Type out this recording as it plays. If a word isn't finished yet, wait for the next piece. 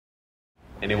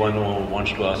Anyone who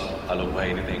wants to ask Alok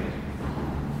Bhai anything?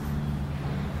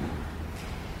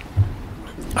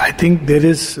 I think there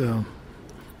is...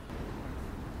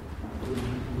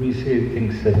 We say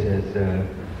things such as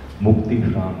mukti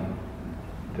from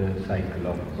the cycle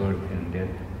of birth and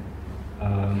death.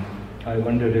 I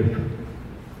wonder if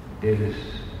there is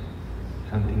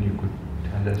something you could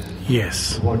tell us.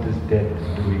 Yes. What is death?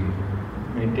 Do we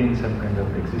maintain some kind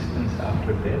of existence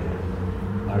after death?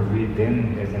 Are we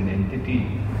then as an entity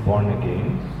born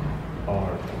again? Or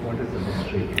what is the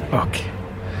mystery? Okay.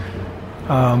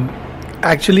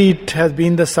 Actually, it has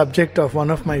been the subject of one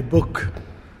of my book,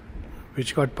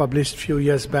 which got published few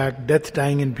years back, Death,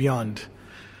 Dying and Beyond.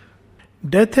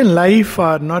 Death and life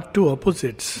are not two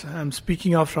opposites. I'm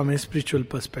speaking of from a spiritual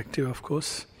perspective, of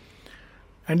course,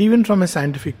 and even from a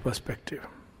scientific perspective.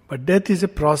 But death is a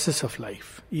process of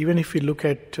life. Even if we look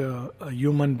at a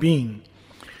human being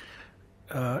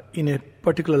in a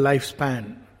particular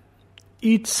lifespan,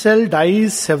 each cell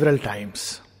dies several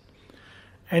times.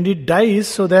 And it dies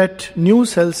so that new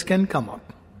cells can come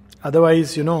up.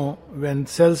 Otherwise, when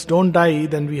cells don't die,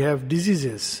 then we have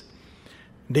diseases,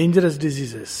 dangerous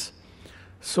diseases.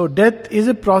 So death is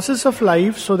a process of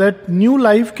life so that new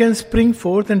life can spring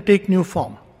forth and take new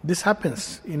form. This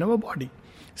happens in our body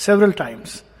several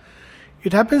times.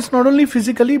 It happens not only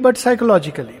physically but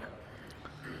psychologically.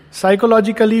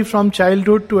 Psychologically, from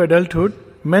childhood to adulthood,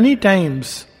 many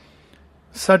times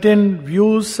certain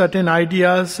views, certain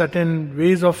ideas, certain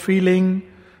ways of feeling,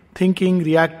 thinking,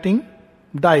 reacting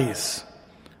dies.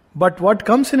 But what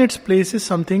comes in its place is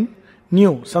something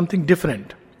new, something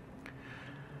different.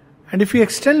 And if we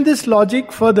extend this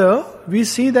logic further, we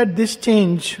see that this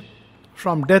change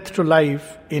from death to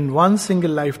life in one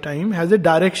single lifetime has a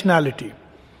directionality.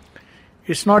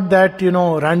 It's not that,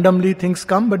 randomly things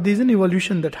come, but there's an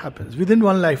evolution that happens within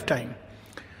one lifetime.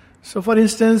 So for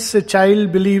instance, a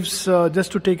child believes,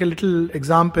 just to take a little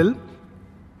example,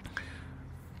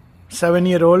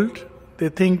 7-year-old, they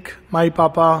think my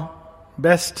papa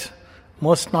best,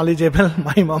 most knowledgeable,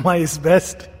 my mama is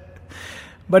best.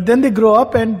 But then they grow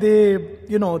up and they,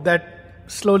 that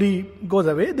slowly goes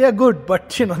away. They are good, but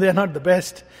they are not the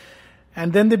best.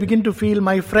 And then they begin to feel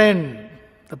my friend,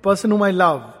 the person whom I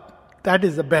love, that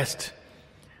is the best.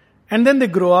 And then they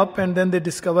grow up and then they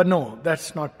discover, no,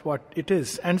 that's not what it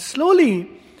is. And slowly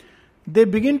they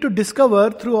begin to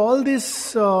discover through all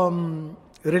this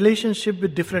relationship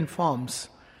with different forms,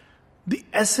 the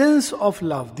essence of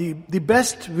love, the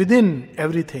best within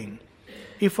everything.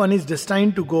 If one is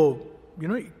destined to go,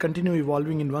 continue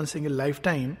evolving in one single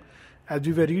lifetime, as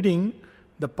we were reading,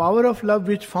 the power of love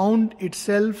which found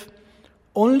itself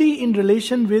only in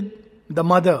relation with the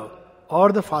mother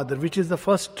or the father, which is the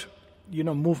first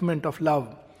movement of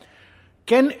love,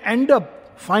 can end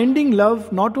up finding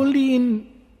love not only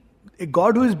in a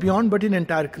God who is beyond, but in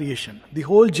entire creation, the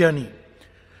whole journey.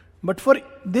 But for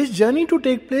this journey to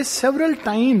take place several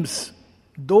times,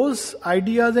 those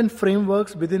ideas and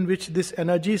frameworks within which this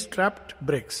energy is trapped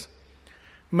breaks.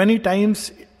 Many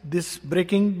times this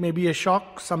breaking may be a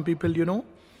shock. Some people,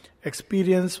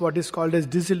 experience what is called as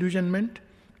disillusionment,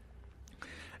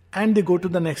 and they go to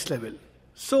the next level.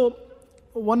 So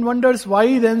one wonders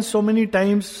why then so many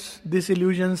times these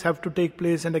illusions have to take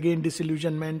place and again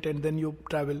disillusionment and then you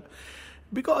travel.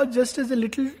 Because just as a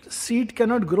little seed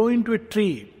cannot grow into a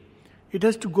tree, it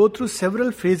has to go through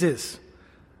several phases.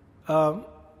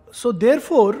 So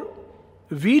therefore,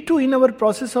 we too in our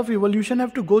process of evolution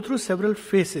have to go through several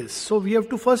phases. So we have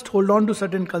to first hold on to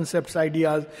certain concepts,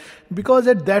 ideas, because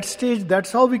at that stage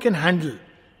that's how we can handle.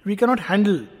 We cannot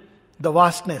handle the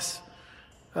vastness.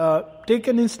 Take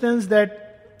an instance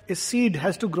that a seed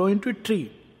has to grow into a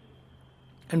tree.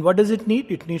 And what does it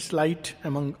need? It needs light,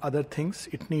 among other things.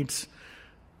 It needs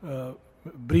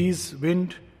breeze,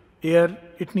 wind, air.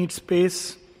 It needs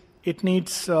space. It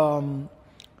needs, all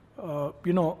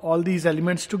these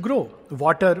elements to grow.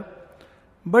 Water.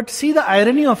 But see the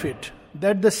irony of it,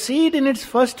 that the seed in its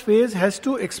first phase has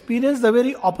to experience the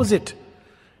very opposite.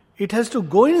 It has to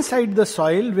go inside the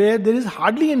soil where there is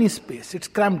hardly any space. It's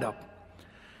crammed up.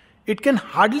 It can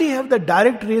hardly have the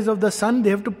direct rays of the sun.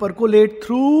 They have to percolate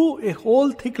through a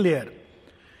whole thick layer.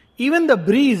 Even the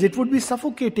breeze, it would be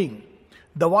suffocating.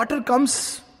 The water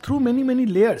comes through many, many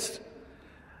layers.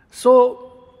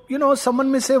 So,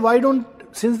 someone may say,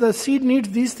 since the seed needs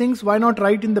these things, why not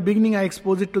right in the beginning I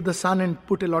expose it to the sun and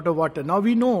put a lot of water? Now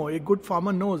we know, a good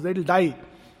farmer knows that it will die.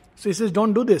 So he says,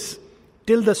 don't do this.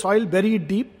 Till the soil, bury it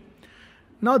deep.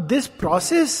 Now this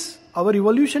process, our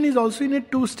evolution is also in a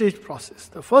two-stage process.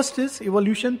 The first is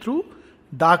evolution through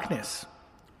darkness,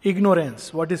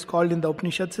 ignorance, what is called in the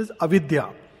Upanishads as avidya.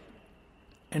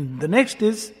 And the next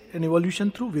is an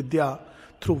evolution through vidya,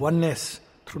 through oneness,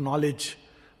 through knowledge.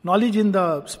 Knowledge in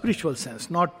the spiritual sense,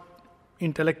 not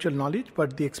intellectual knowledge,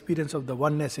 but the experience of the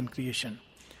oneness in creation.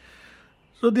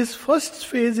 So this first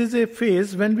phase is a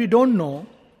phase when we don't know,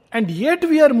 and yet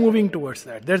we are moving towards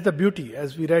that. That's the beauty,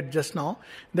 as we read just now,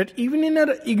 that even in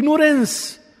our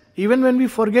ignorance, even when we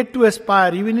forget to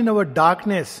aspire, even in our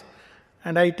darkness,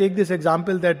 and I take this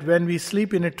example that when we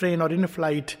sleep in a train or in a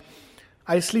flight,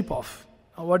 I sleep off.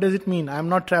 What does it mean? I am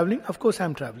not traveling? Of course I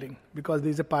am traveling, because there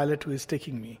is a pilot who is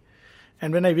taking me.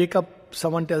 And when I wake up,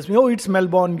 someone tells me, oh, it's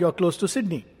Melbourne, you're close to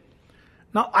Sydney.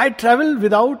 Now I travel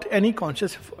without any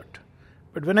conscious effort.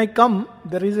 But when I come,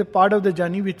 there is a part of the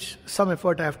journey which some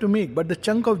effort I have to make. But the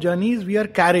chunk of journeys we are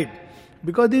carried,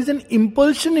 because there is an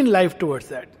impulsion in life towards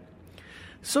that.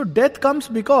 So death comes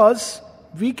because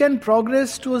we can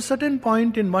progress to a certain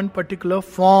point in one particular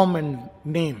form and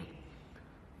name.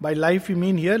 By life we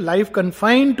mean here life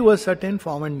confined to a certain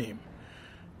form and name.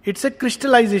 It's a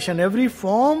crystallization. Every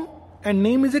form and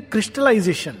name is a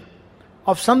crystallization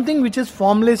of something which is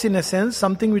formless in a sense,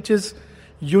 something which is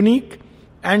unique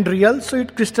and real, so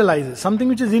it crystallizes. Something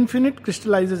which is infinite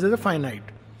crystallizes as a finite.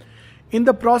 In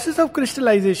the process of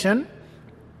crystallization,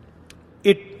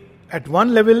 it at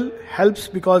one level helps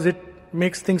because it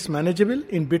makes things manageable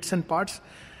in bits and parts.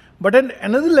 But at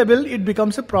another level, it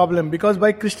becomes a problem because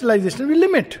by crystallization we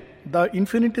limit. The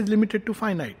infinite is limited to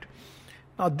finite.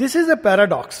 Now this is a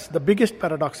paradox, the biggest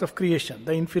paradox of creation,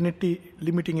 the infinity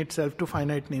limiting itself to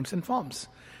finite names and forms.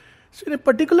 So in a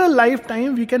particular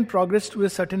lifetime, we can progress to a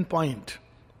certain point.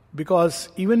 Because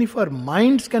even if our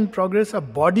minds can progress, our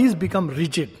bodies become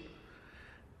rigid.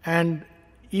 And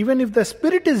even if the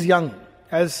spirit is young,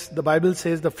 as the Bible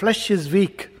says, the flesh is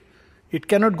weak, it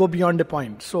cannot go beyond a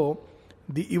point. So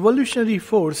the evolutionary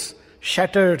force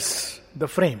shatters the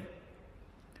frame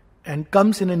and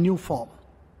comes in a new form.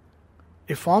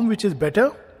 A form which is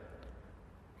better,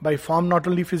 by form not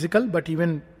only physical, but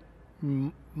even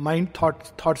mind,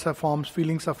 thoughts are forms,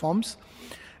 feelings are forms,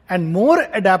 and more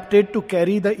adapted to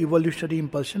carry the evolutionary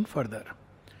impulsion further.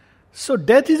 So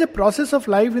death is a process of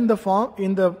life in the form,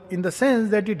 in the sense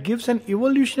that it gives an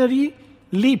evolutionary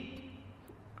leap.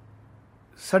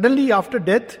 Suddenly after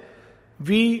death,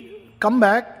 we come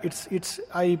back. It's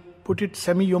I put it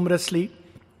semi-humorously,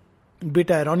 bit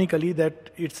ironically, that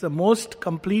it's the most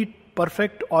complete,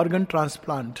 perfect organ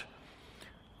transplant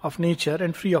of nature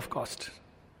and free of cost.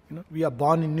 We are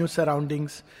born in new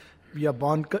surroundings. We are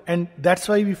born, and that's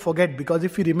why we forget, because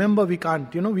if we remember, we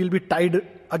can't, we'll be tied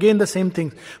again the same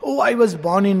things. Oh, I was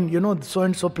born in, so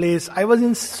and so place. I was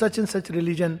in such and such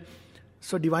religion.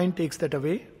 So divine takes that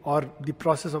away, or the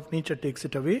process of nature takes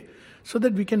it away, so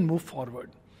that we can move forward.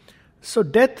 So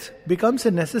death becomes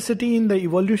a necessity in the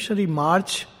evolutionary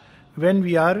march when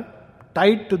we are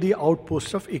tied to the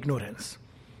outposts of ignorance.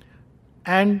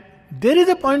 And there is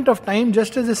a point of time,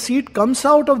 just as a seed comes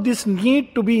out of this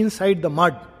need to be inside the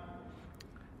mud,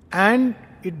 and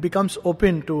it becomes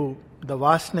open to the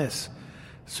vastness.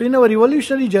 So in our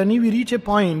evolutionary journey, we reach a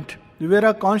point where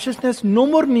our consciousness no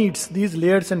more needs these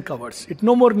layers and covers. It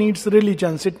no more needs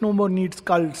religions, it no more needs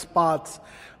cults, paths,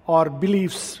 or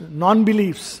beliefs,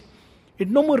 non-beliefs. It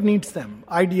no more needs them,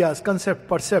 ideas, concepts,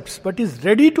 percepts, but is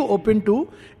ready to open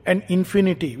to an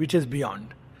infinity which is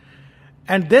beyond.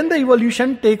 And then the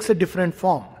evolution takes a different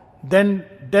form. Then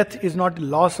death is not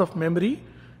loss of memory,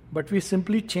 but we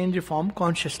simply change a form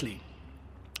consciously.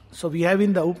 So we have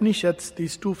in the Upanishads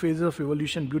these two phases of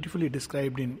evolution beautifully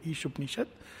described in Ish Upanishad.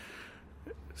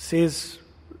 Says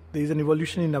there is an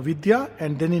evolution in avidya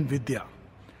and then in vidya.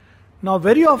 Now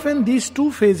very often these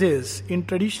two phases in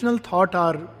traditional thought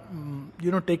are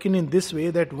taken in this way,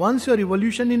 that once your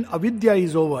evolution in avidya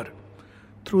is over,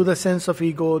 through the sense of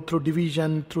ego, through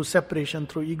division, through separation,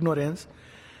 through ignorance,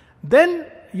 then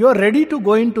you are ready to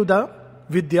go into the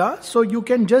vidya, so you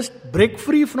can just break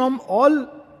free from all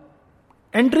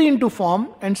entry into form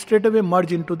and straight away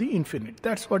merge into the infinite.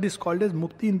 That's what is called as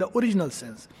mukti in the original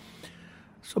sense.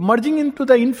 So merging into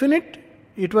the infinite,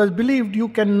 it was believed you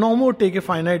can no more take a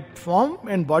finite form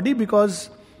and body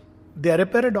because they are a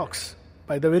paradox.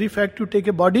 By the very fact you take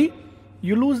a body,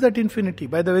 you lose that infinity.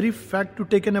 By the very fact you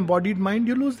take an embodied mind,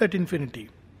 you lose that infinity.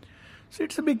 So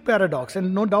it's a big paradox,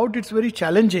 and no doubt it's very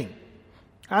challenging.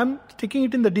 I'm taking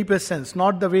it in the deepest sense,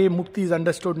 not the way mukti is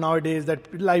understood nowadays,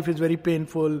 that life is very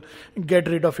painful, get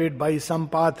rid of it by some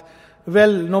path.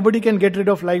 Well, nobody can get rid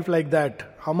of life like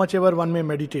that, how much ever one may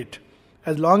meditate.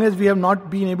 As long as we have not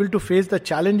been able to face the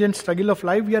challenge and struggle of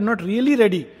life, we are not really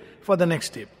ready for the next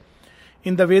step.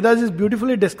 In the Vedas is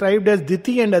beautifully described as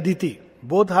Diti and Aditi.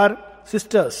 Both are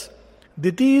sisters.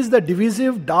 Diti is the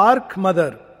divisive, dark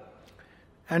mother,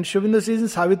 And Sri Aurobindo says in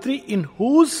Savitri, in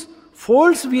whose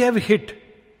folds we have hit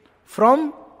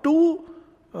from to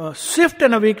swift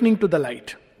an awakening to the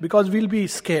light. Because we'll be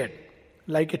scared.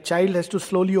 Like a child has to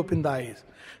slowly open the eyes.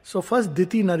 So first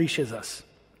Diti nourishes us.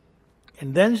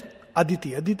 And then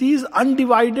Aditi. Aditi is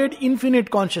undivided infinite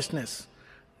consciousness.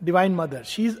 Divine Mother.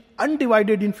 She is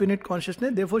undivided infinite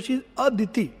consciousness. Therefore she is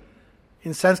Aditi.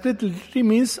 In Sanskrit literally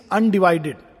means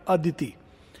undivided. Aditi.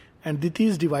 And Diti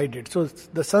is divided. So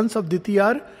the sons of Diti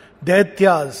are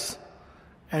Daityas.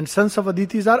 And sons of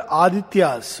Aditis are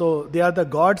Adityas. So they are the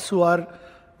gods who are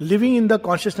living in the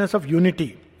consciousness of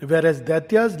unity. Whereas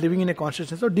Daityas living in a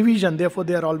consciousness of division. Therefore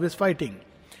they are always fighting.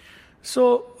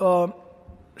 So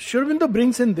Sri Aurobindo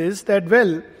brings in this that,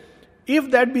 well,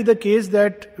 if that be the case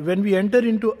that when we enter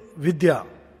into Vidya,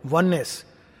 oneness,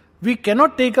 we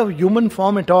cannot take a human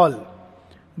form at all,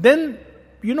 then,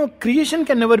 creation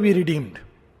can never be redeemed.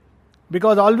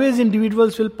 Because always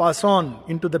individuals will pass on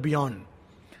into the beyond.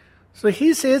 So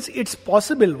he says it's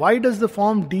possible. Why does the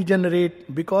form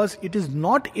degenerate? Because it is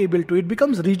not able to, it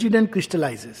becomes rigid and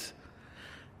crystallizes.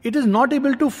 It is not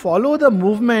able to follow the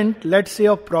movement, let's say,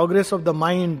 of progress of the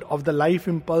mind, of the life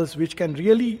impulse, which can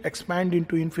really expand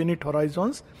into infinite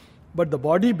horizons, but the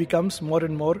body becomes more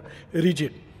and more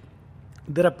rigid.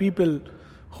 There are people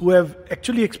who have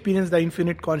actually experienced the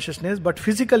infinite consciousness, but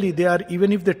physically they are,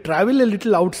 even if they travel a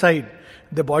little outside,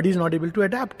 the body is not able to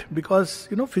adapt because,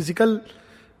 physical,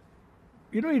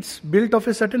 it's built of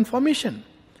a certain formation.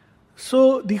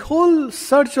 So the whole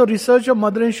search or research of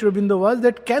Mother and Sri Aurobindo was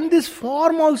that can this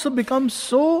form also become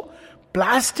so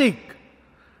plastic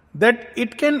that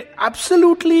it can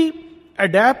absolutely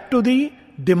adapt to the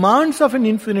demands of an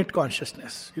infinite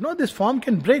consciousness. This form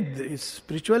can break.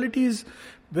 Spirituality is,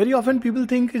 very often people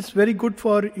think it's very good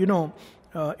for,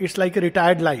 it's like a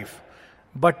retired life.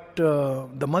 But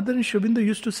the Mother and Sri Aurobindo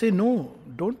used to say, no,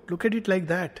 don't look at it like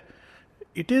that.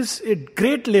 It is a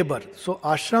great labor. So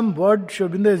ashram word Sri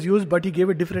Aurobindo has used, but he gave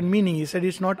a different meaning. He said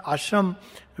it's not ashram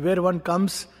where one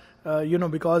comes,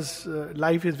 because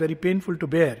life is very painful to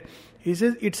bear. He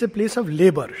says it's a place of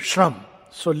labor, shram.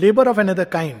 So labor of another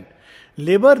kind.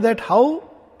 Labor that how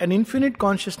an infinite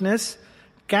consciousness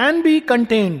can be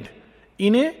contained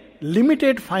in a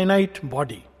limited finite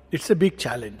body. It's a big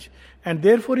challenge. And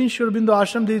therefore in Sri Aurobindo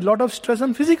ashram there is a lot of stress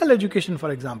on physical education,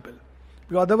 for example.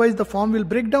 Because otherwise the form will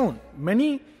break down.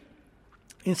 Many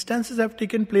instances have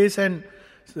taken place, and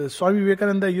Swami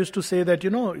Vivekananda used to say that,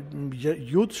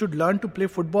 youth should learn to play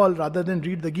football rather than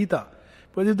read the Gita.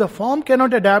 Because if the form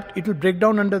cannot adapt, it will break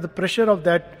down under the pressure of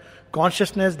that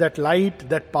consciousness, that light,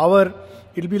 that power.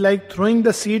 It will be like throwing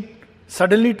the seed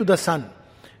suddenly to the sun.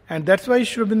 And that's why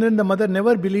Sri Aurobindo and the Mother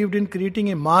never believed in creating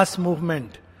a mass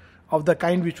movement of the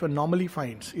kind which one normally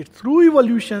finds. It's through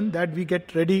evolution that we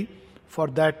get ready for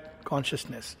that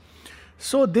consciousness.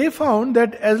 So they found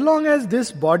that as long as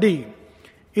this body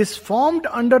is formed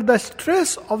under the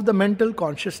stress of the mental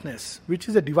consciousness, which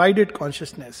is a divided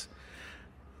consciousness,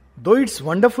 though it's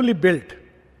wonderfully built,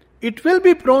 it will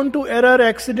be prone to error,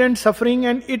 accident, suffering,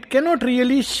 and it cannot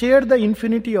really share the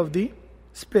infinity of the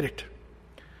spirit.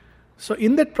 So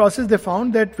in that process they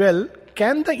found that, well,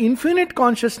 can the infinite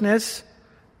consciousness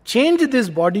change this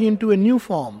body into a new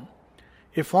form?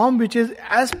 A form which is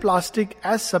as plastic,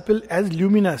 as supple, as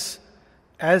luminous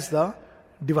as the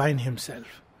divine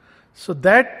himself. So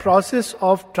that process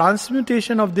of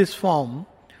transmutation of this form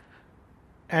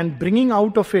and bringing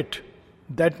out of it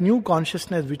that new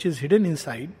consciousness which is hidden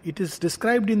inside, it is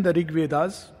described in the Rig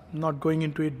Vedas, not going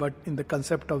into it, but in the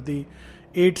concept of the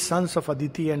 8 sons of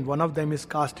Aditi, and one of them is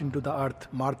cast into the earth,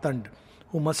 Martand,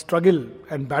 who must struggle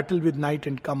and battle with night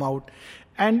and come out.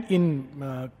 And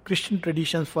in Christian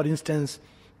traditions, for instance,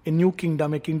 a new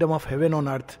kingdom, a kingdom of heaven on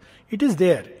earth, it is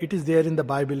there. It is there in the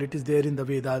Bible, it is there in the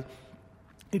Vedas,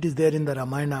 it is there in the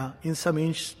Ramayana, in some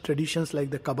ancient traditions like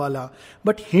the Kabbalah,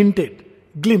 but hinted,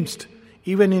 glimpsed,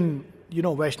 even in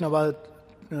Vaishnava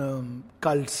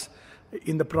cults,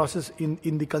 in the process,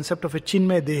 in the concept of a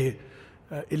Chinmay Deh,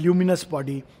 a luminous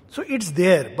body. So it's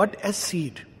there, but as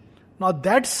seed. Now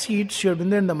that seed Sri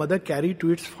Aurobindo and the Mother carry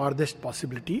to its farthest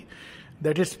possibility,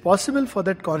 that it's possible for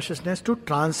that consciousness to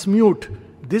transmute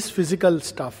this physical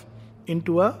stuff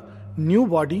into a new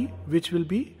body which will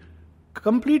be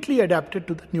completely adapted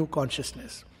to the new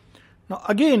consciousness. Now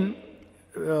again,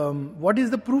 what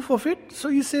is the proof of it? So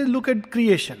you say, look at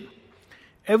creation.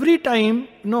 Every time,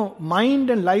 mind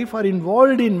and life are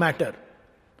involved in matter.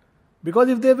 Because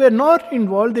if they were not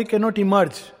involved, they cannot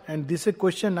emerge. And this is a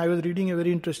question, I was reading a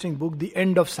very interesting book, The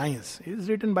End of Science. It is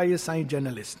written by a science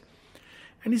journalist.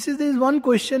 And he says there is one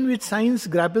question which science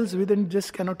grapples with and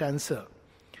just cannot answer.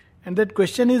 And that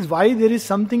question is why there is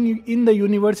something in the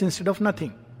universe instead of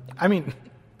nothing. I mean,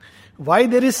 why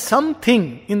there is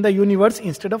something in the universe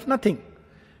instead of nothing.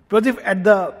 Because if at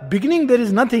the beginning there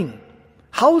is nothing,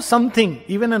 how something,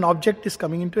 even an object, is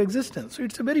coming into existence? So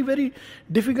it's a very, very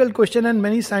difficult question, and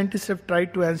many scientists have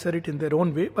tried to answer it in their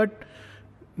own way. But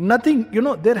nothing,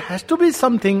 there has to be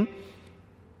something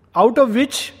out of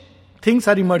which things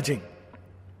are emerging.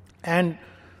 And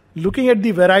looking at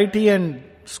the variety and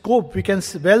scope, we can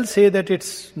well say that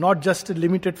it's not just a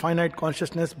limited finite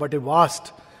consciousness, but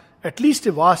at least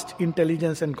a vast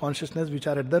intelligence and consciousness which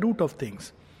are at the root of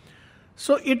things.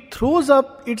 So it throws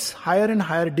up its higher and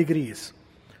higher degrees.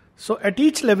 So at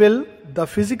each level, the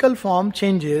physical form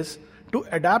changes to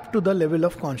adapt to the level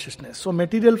of consciousness. So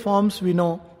material forms, we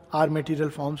know, are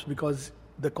material forms because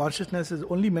the consciousness is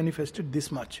only manifested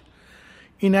this much.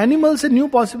 In animals, a new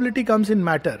possibility comes in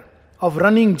matter. Of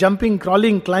running, jumping,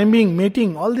 crawling, climbing,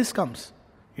 mating, all this comes.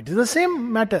 It is the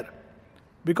same matter.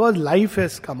 Because life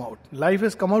has come out. Life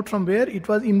has come out from where? It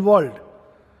was involved.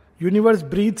 Universe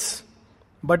breathes,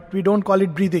 but we don't call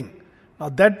it breathing. Now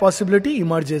that possibility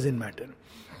emerges in matter.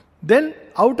 Then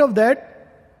out of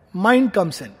that, mind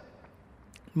comes in.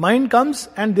 Mind comes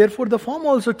and therefore the form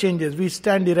also changes. We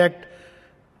stand erect.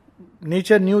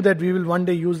 Nature knew that we will one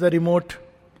day use the remote.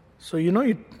 So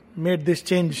it made this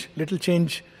change, little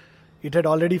change. It had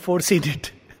already foreseen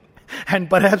it. And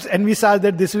perhaps envisaged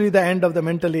that this will be the end of the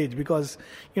mental age because,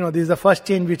 this is the first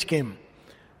change which came.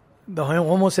 The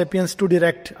Homo sapiens stood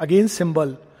erect, again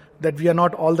symbol that we are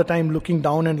not all the time looking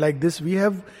down and like this. We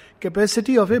have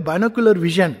capacity of a binocular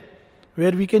vision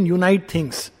where we can unite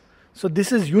things. So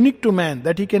this is unique to man,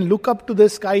 that he can look up to the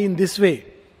sky in this way,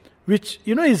 which,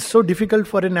 is so difficult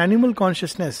for an animal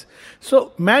consciousness.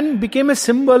 So man became a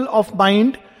symbol of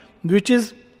mind, which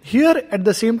is here at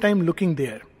the same time looking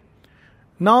there.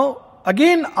 Now,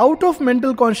 again, out of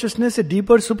mental consciousness, a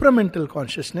deeper supramental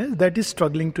consciousness that is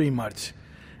struggling to emerge.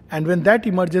 And when that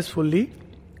emerges fully,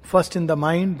 first in the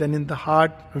mind, then in the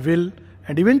heart, will,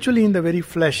 and eventually in the very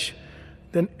flesh,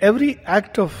 then every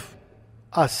act of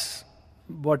us,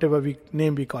 whatever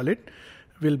name we call it,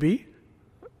 will be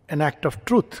an act of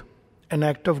truth, an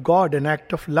act of God, an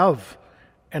act of love,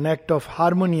 an act of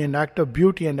harmony, an act of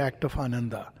beauty, an act of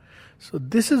ananda. So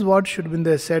this is what Sri Aurobindo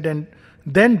has said, and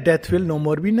then death will no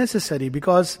more be necessary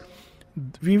because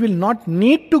we will not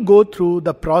need to go through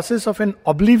the process of an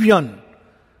oblivion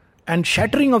and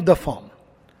shattering of the form.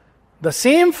 The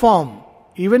same form,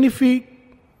 even if we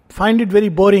find it very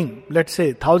boring, let's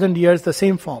say 1,000 years the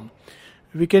same form,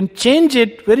 we can change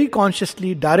it very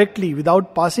consciously, directly,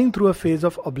 without passing through a phase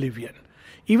of oblivion.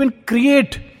 Even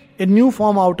create a new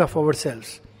form out of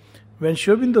ourselves. When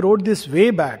Sri Aurobindo wrote this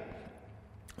way back,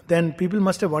 then people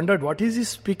must have wondered, what is he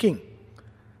speaking?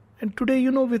 And today,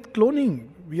 with cloning,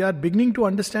 we are beginning to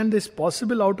understand this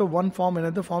possible out of one form,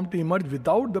 another form to emerge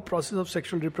without the process of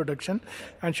sexual reproduction.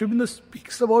 And Sri Aurobindo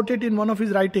speaks about it in one of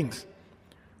his writings.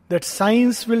 That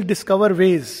science will discover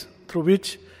ways through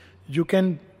which you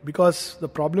can, because the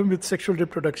problem with sexual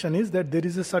reproduction is that there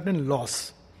is a certain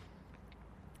loss.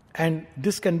 And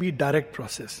this can be a direct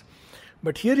process.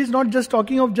 But here he's not just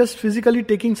talking of just physically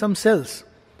taking some cells.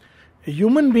 A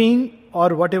human being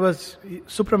or whatever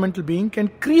supramental being can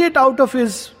create out of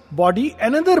his body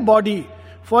another body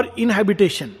for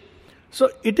inhabitation.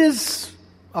 So it is,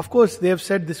 of course, they have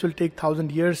said this will take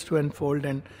 1,000 years to unfold,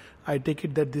 and I take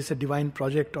it that this is a divine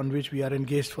project on which we are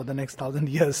engaged for the next 1,000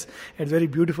 years. It's very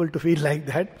beautiful to feel like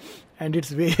that, and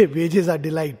its wages are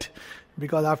delight,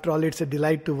 because after all it's a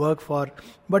delight to work for.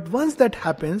 But once that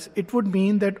happens, it would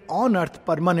mean that on earth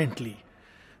permanently,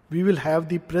 we will have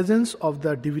the presence of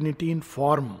the divinity in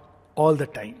form all the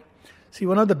time. See,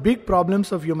 one of the big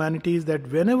problems of humanity is that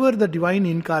whenever the divine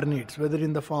incarnates, whether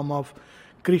in the form of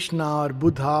Krishna or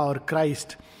Buddha or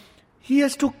Christ, he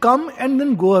has to come and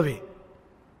then go away.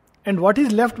 And what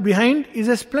is left behind is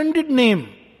a splendid name,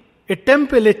 a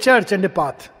temple, a church and a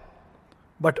path.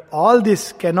 But all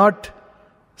this cannot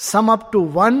sum up to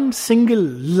one single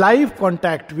live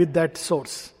contact with that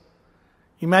source.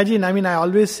 Imagine, I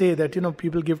always say that,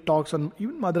 people give talks on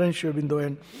even Mother and Sri Aurobindo,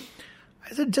 and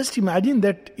I said, just imagine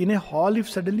that in a hall if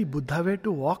suddenly Buddha were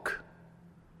to walk,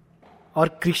 or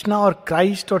Krishna or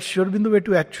Christ or Sri Aurobindo were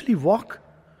to actually walk,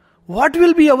 what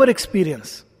will be our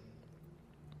experience?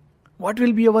 What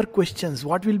will be our questions?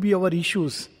 What will be our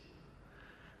issues?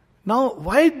 Now,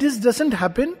 why this doesn't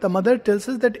happen? The mother tells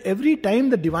us that every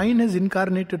time the divine has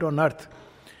incarnated on earth,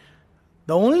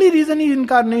 the only reason he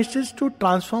incarnates is to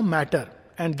transform matter.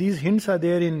 And these hints are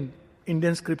there in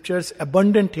Indian scriptures,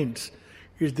 abundant hints.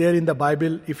 It's there in the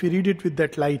Bible, if you read it with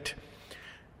that light.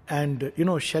 And,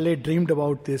 Shelley dreamed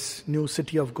about this new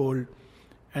city of gold.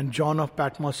 And John of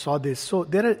Patmos saw this. So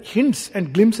there are hints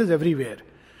and glimpses everywhere.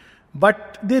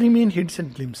 But they remain hints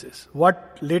and glimpses.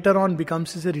 What later on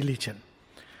becomes is a religion.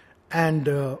 And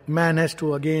man has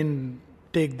to again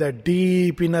take that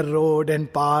deep inner road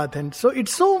and path. And so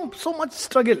it's so much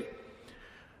struggle.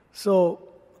 So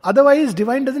otherwise,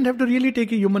 divine doesn't have to really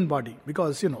take a human body.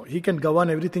 Because, he can govern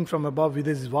everything from above with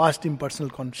his vast impersonal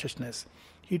consciousness.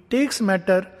 He takes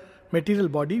material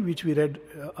body, which we read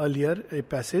earlier, a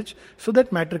passage, so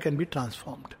that matter can be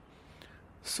transformed.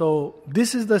 So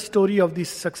this is the story of these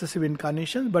successive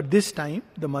incarnations, but this time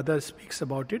the mother speaks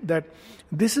about it, that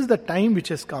this is the time which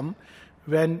has come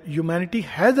when humanity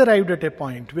has arrived at a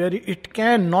point where it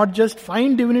can not just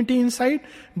find divinity inside,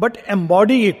 but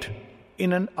embody it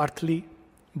in an earthly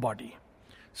body.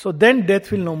 So then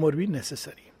death will no more be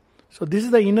necessary. So this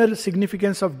is the inner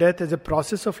significance of death as a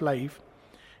process of life,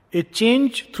 a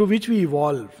change through which we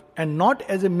evolve, and not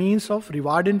as a means of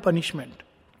reward and punishment.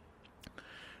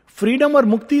 Freedom or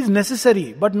mukti is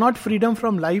necessary, but not freedom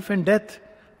from life and death,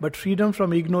 but freedom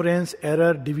from ignorance,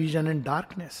 error, division and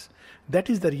darkness. That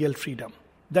is the real freedom.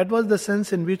 That was the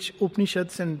sense in which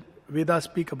Upanishads and Vedas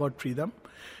speak about freedom.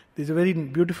 There's a very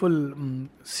beautiful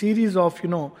series of,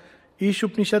 each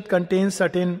Upanishad contains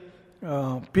certain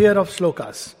pair of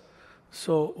slokas.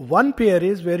 So one pair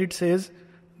is where it says,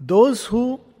 those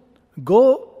who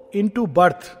go into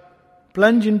birth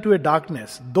plunge into a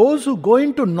darkness. Those who go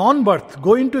into non-birth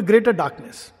go into a greater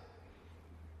darkness.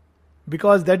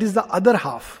 Because that is the other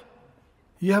half.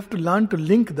 You have to learn to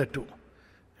link the two.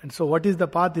 And so what is the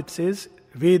path? It says,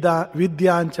 Veda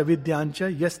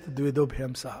vidyancha yast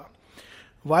dvedobhyam saha.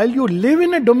 While you live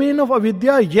in a domain of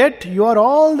avidya, yet you are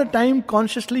all the time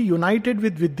consciously united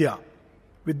with vidya,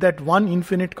 with that one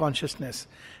infinite consciousness.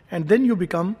 And then you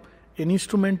become an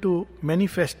instrument to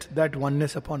manifest that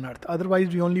oneness upon earth. Otherwise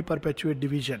we only perpetuate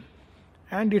division.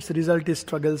 And its result is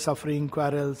struggle, suffering,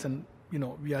 quarrels, and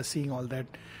we are seeing all that.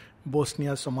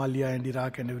 Bosnia, Somalia and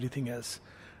Iraq and everything else.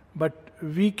 But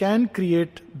we can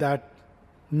create that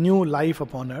new life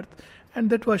upon earth, and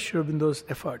that was Sri Aurobindo's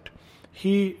effort.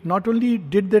 He not only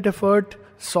did that effort,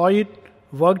 saw it,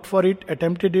 worked for it,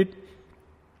 attempted it,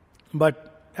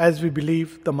 but as we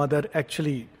believe, the mother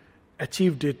actually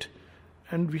achieved it.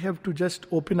 And we have to just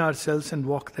open ourselves and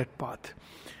walk that path.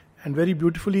 And very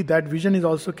beautifully, that vision is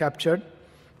also captured.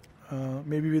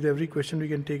 Maybe with every question we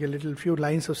can take a few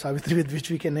lines of Savitri with which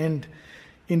we can end.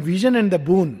 In Vision and the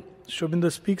Boon, Sri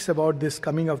Aurobindo speaks about this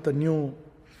coming of the new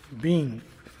being.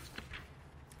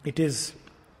 It is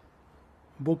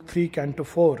Book 3, Canto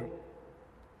 4.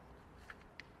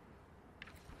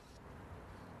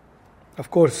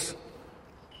 Of course,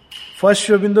 first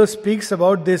Sri Aurobindo speaks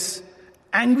about this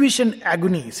anguish and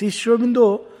agony. See, Sri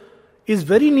Aurobindo is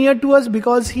very near to us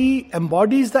because he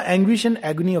embodies the anguish and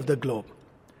agony of the globe.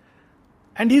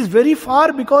 And he is very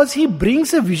far because he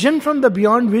brings a vision from the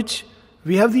beyond which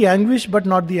we have the anguish but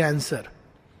not the answer.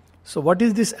 So what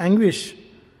is this anguish?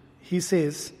 He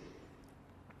says,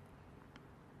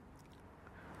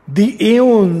 the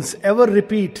aeons ever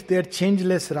repeat their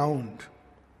changeless round.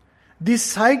 The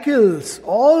cycles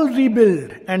all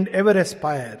rebuild and ever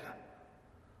aspire.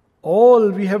 All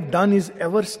we have done is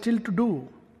ever still to do.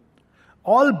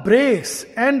 All breaks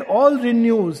and all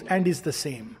renews and is the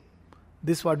same.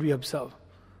 This is what we observe.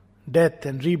 Death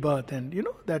and rebirth and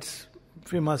that's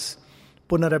famous.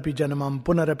 Punarapi janamam,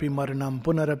 punarapi maranam,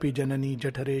 punarapi janani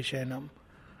jatare shenam.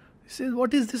 He says,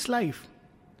 what is this life?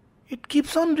 It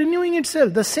keeps on renewing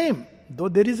itself, the same, though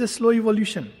there is a slow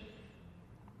evolution.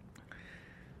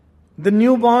 The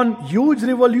newborn, huge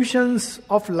revolutions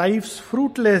of life's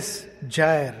fruitless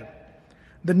gyre.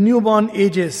 The newborn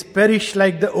ages perish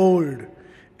like the old,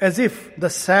 as if the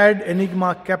sad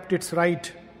enigma kept its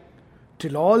right,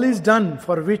 till all is done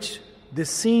for which this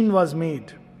scene was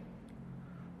made.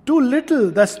 Too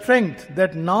little the strength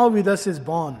that now with us is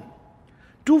born,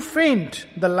 too faint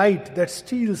the light that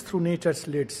steals through nature's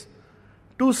lids,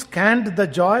 too scant the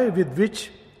joy with which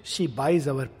she buys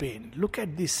our pain. Look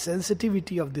at the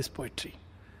sensitivity of this poetry.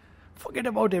 Forget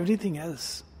about everything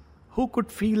else. Who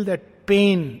could feel that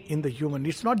pain in the human?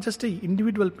 It's not just an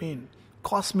individual pain,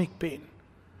 cosmic pain.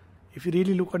 If you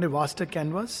really look on a vaster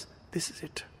canvas, this is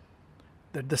it.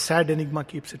 That the sad enigma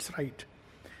keeps its right.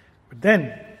 But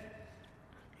then,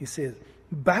 he says,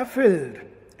 baffled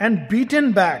and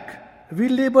beaten back, we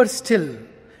labor still.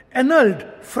 Annulled,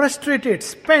 frustrated,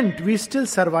 spent, we still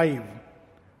survive.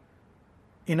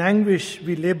 In anguish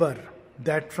we labor,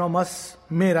 that from us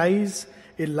may rise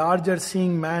a larger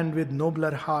seeing man with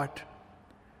nobler heart,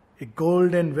 a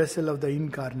golden vessel of the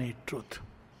incarnate truth.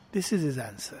 This is his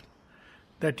answer.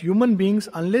 That human beings,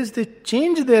 unless they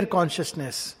change their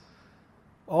consciousness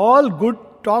All good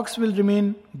talks will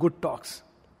remain good talks.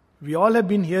 We all have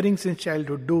been hearing since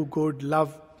childhood, do good,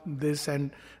 love this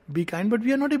and be kind, but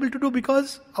we are not able to do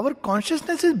because our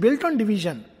consciousness is built on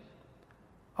division.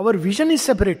 Our vision is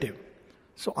separative.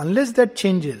 So unless that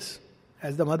changes,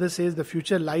 as the mother says, the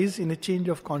future lies in a change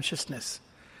of consciousness.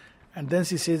 And then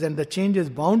she says, and the change is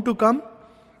bound to come,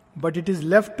 but it is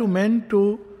left to men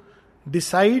to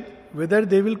decide whether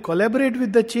they will collaborate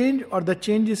with the change or the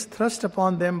change is thrust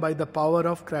upon them by the power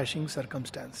of crashing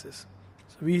circumstances.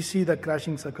 So we see the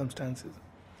crashing circumstances.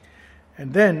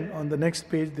 And then on the next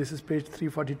page, this is page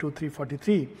 342,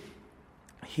 343,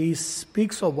 he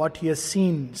speaks of what he has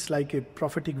seen. It's like a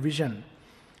prophetic vision.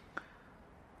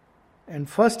 And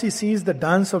first he sees the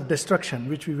dance of destruction,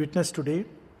 which we witnessed today.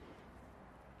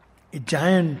 A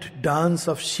giant dance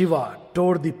of Shiva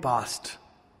toward the past.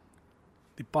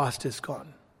 The past is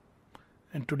gone.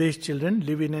 And today's children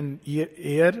live in an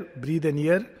air, breathe an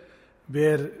air,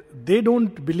 where they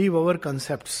don't believe our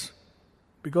concepts.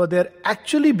 Because they are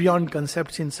actually beyond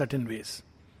concepts in certain ways.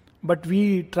 But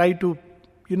we try to,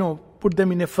 put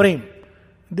them in a frame.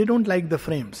 They don't like the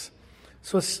frames.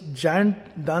 So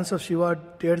giant dance of Shiva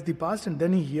tears the past, and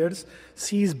then he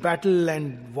sees battle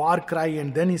and war cry,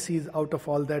 and then he sees out of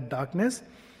all that darkness,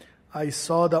 I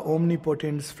saw the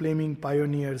omnipotents, flaming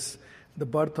pioneers, the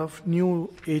birth of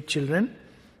new age children.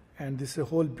 And this is a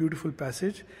whole beautiful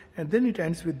passage. And then it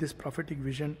ends with this prophetic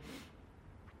vision.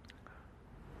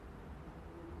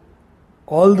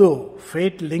 Although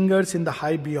fate lingers in the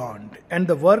high beyond, and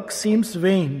the work seems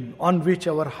vain on which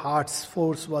our heart's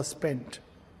force was spent,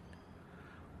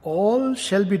 all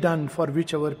shall be done for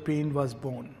which our pain was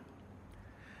borne.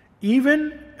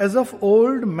 Even as of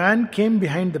old, man came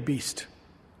behind the beast,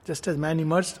 just as man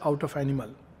emerged out of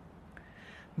animal.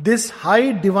 This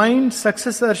high divine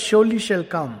successor surely shall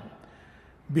come,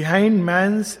 behind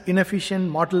man's inefficient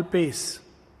mortal pace,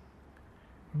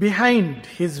 behind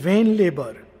his vain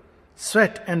labor,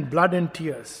 sweat and blood and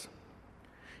tears.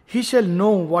 He shall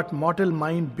know what mortal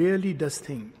mind barely does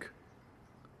think.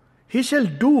 He shall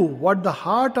do what the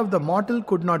heart of the mortal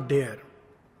could not dare.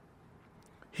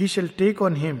 He shall take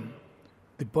on him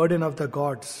the burden of the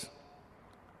gods.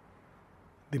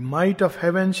 The might of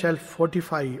heaven shall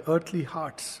fortify earthly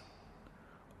hearts.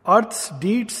 Earth's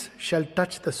deeds shall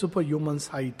touch the superhuman's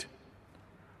height.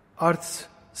 Earth's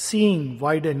seeing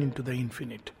widen into the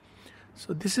infinite.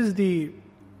 So this is the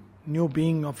new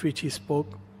being of which he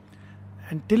spoke.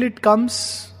 And till it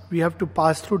comes, we have to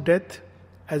pass through death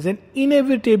as an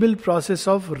inevitable process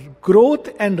of growth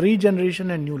and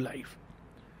regeneration and new life.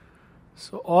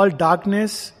 So all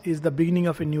darkness is the beginning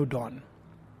of a new dawn.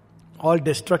 All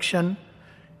destruction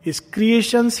is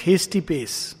creation's hasty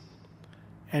pace.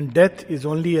 And death is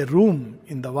only a room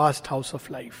in the vast house of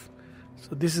life.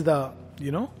 So this is the,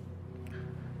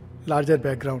 larger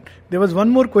background. There was one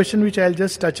more question which I'll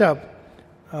just touch up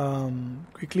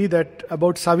quickly, that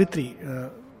about Savitri.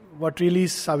 What really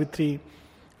is Savitri?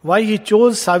 Why he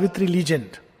chose Savitri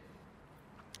legend.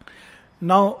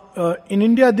 Now, in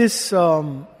India,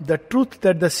 the truth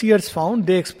that the seers found,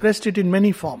 they expressed it in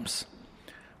many forms.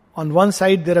 On one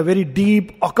side, there are very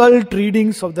deep occult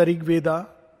readings of the Rig Veda,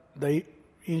 the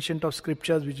ancient of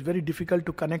scriptures, which is very difficult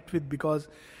to connect with because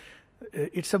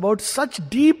it's about such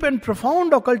deep and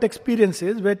profound occult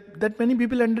experiences that many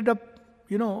people ended up,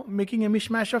 making a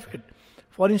mishmash of it.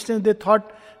 For instance, they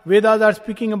thought Vedas are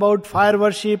speaking about fire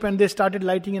worship and they started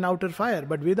lighting an outer fire.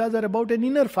 But Vedas are about an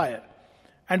inner fire.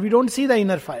 And we don't see the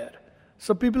inner fire.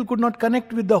 So people could not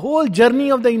connect with the whole journey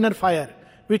of the inner fire,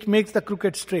 which makes the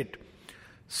crooked straight.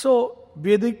 So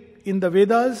in the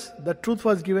Vedas, the truth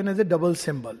was given as a double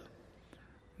symbol.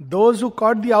 Those who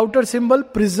caught the outer symbol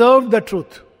preserved the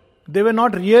truth. They were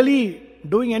not really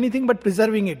doing anything but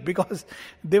preserving it because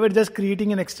they were just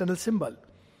creating an external symbol.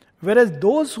 Whereas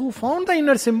those who found the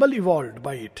inner symbol evolved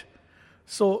by it.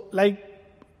 So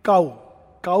like cow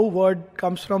word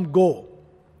comes from go.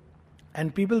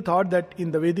 And people thought that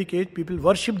in the Vedic age people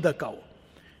worshipped the cow.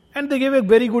 And they gave a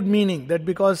very good meaning that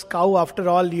because cow after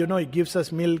all, it gives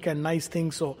us milk and nice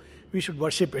things, so we should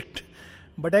worship it.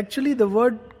 But actually the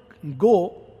word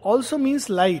go also means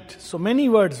light. So many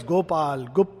words, Gopal,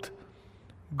 Gupt,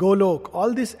 Golok,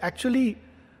 all this actually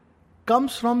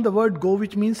comes from the word go,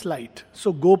 which means light.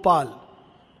 So Gopal,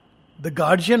 the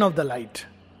guardian of the light.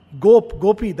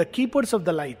 Gopi, the keepers of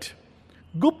the light.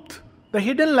 Gupt, the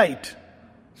hidden light.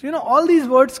 So all these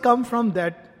words come from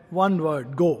that one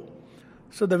word, go.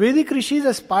 So the Vedic rishis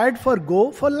aspired for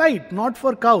go, for light, not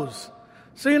for cows.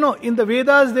 So in the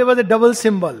Vedas there was a double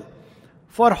symbol.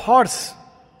 For horse,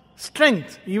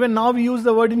 strength. Even now we use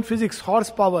the word in physics,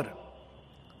 horsepower.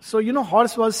 So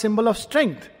horse was symbol of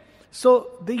strength.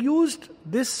 So they used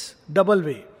this double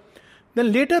way.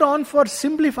 Then later on, for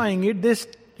simplifying it, they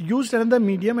used another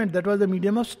medium, and that was the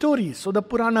medium of stories. So the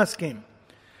Puranas came.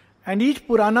 And each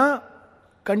Purana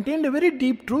contained a very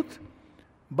deep truth,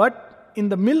 but in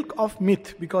the milk of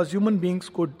myth, because human beings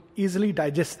could easily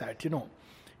digest that,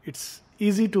 It's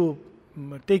easy to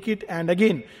take it, and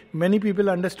again, many people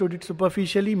understood it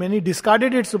superficially, many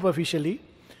discarded it superficially,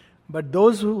 but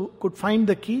those who could find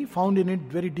the key found in it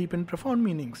very deep and profound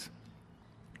meanings.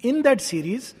 In that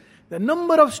series, the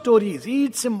number of stories,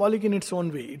 each symbolic in its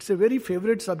own way. It's a very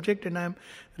favorite subject, and I am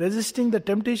resisting the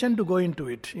temptation to go into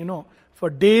it. For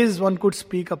days one could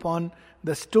speak upon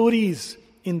the stories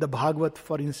in the Bhagavad,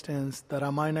 for instance. The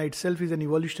Ramayana itself is an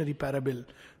evolutionary parable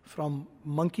from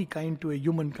monkey kind to a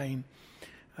human kind.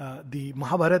 The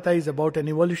Mahabharata is about an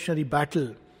evolutionary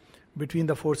battle between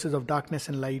the forces of darkness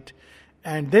and light.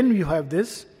 And then you have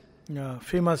this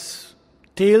famous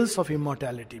tales of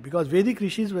immortality, because Vedic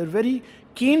rishis were very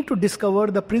keen to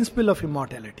discover the principle of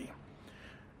immortality,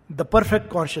 the perfect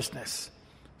consciousness.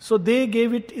 So they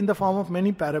gave it in the form of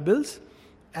many parables.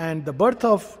 And the birth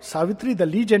of Savitri, the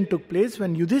legend, took place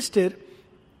when Yudhishthir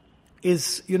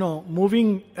is,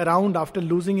 moving around after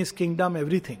losing his kingdom,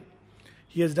 everything.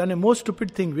 He has done a most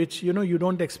stupid thing, which, you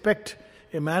don't expect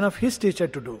a man of his stature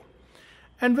to do.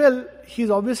 And he's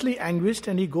obviously anguished,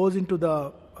 and he goes into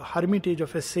the hermitage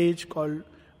of a sage called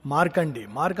Markandeya.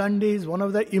 Markandeya is one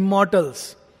of the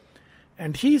immortals.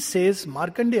 And he says,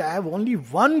 Markandeya, I have only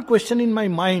one question in my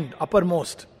mind,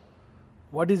 uppermost.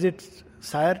 What is it,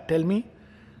 sire? Tell me.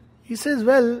 He says,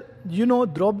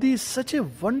 Draupadi is such a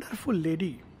wonderful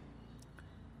lady.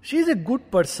 She is a good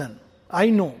person. I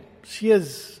know. She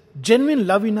has genuine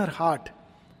love in her heart.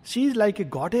 She is like a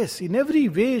goddess. In every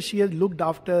way, she has looked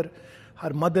after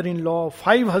her mother-in-law.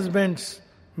 5 husbands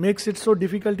makes it so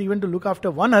difficult even to look after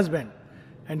one husband.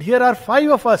 And here are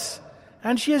 5 of us.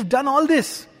 And she has done all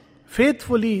this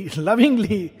faithfully,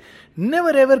 lovingly, never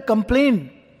ever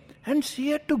complained. And she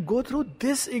had to go through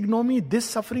this ignominy, this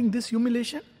suffering, this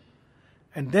humiliation.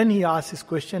 And then he asks his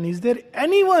question, is there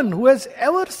anyone who has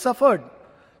ever suffered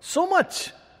so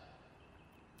much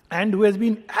and who has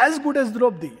been as good as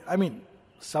Draupadi?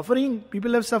 Suffering,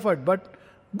 people have suffered, but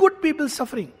good people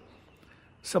suffering.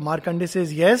 So Markandeya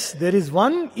says, yes, there is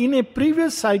one in a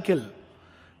previous cycle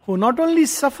who not only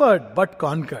suffered but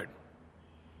conquered.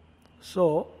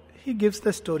 So he gives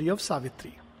the story of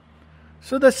Savitri.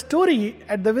 So the story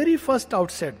at the very first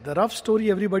outset, the rough story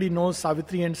everybody knows,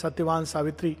 Savitri and Satyavan.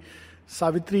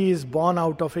 Savitri is born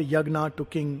out of a yagna to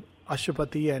King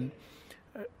Ashwapati, and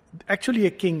actually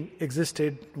a king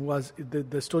existed who was,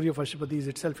 the story of Ashwapati is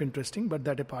itself interesting, but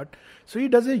that apart. So he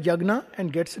does a yagna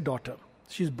and gets a daughter.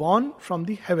 She is born from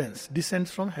the heavens,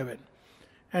 descends from heaven.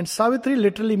 And Savitri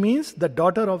literally means the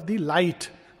daughter of the light,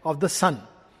 of the sun.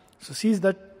 So she is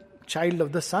the child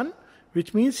of the sun,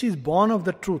 which means she is born of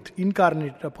the truth,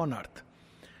 incarnated upon earth.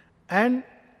 And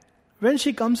when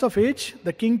she comes of age,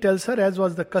 the king tells her, as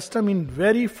was the custom in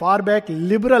very far back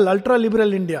liberal,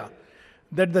 ultra-liberal India,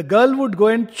 that the girl would go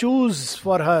and choose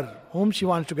for her whom she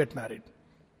wants to get married.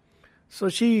 So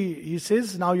he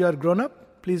says, now you are grown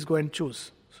up, please go and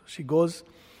choose. So she goes,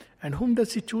 and whom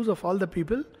does she choose of all the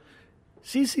people?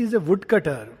 She sees a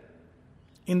woodcutter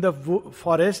in the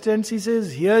forest, and she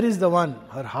says, here is the one.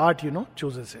 Her heart,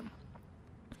 chooses him.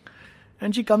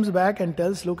 And she comes back and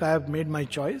tells, look, I have made my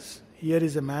choice. Here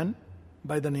is a man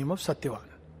by the name of Satyavan.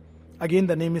 Again,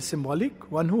 the name is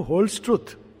symbolic, one who holds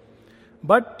truth.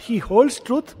 But he holds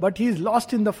truth, but he is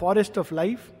lost in the forest of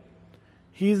life.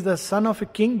 He is the son of a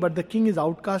king, but the king is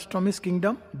outcast from his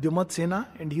kingdom, Dyumatsena,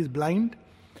 and he is blind.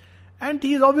 And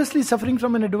he is obviously suffering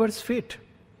from an adverse fate.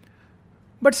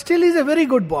 But still he is a very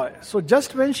good boy. So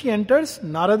just when she enters,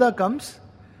 Narada comes,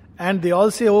 and they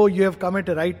all say, oh, you have come at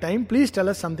the right time, please tell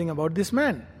us something about this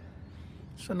man.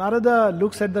 So Narada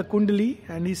looks at the Kundali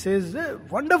and he says,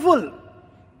 wonderful!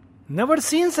 Never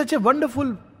seen such a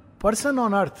wonderful person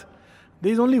on earth.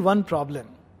 There is only one problem.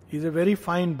 He is a very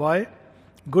fine boy,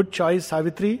 good choice,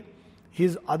 Savitri.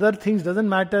 His other things doesn't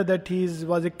matter, that he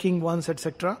was a king once,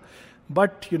 etc.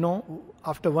 But,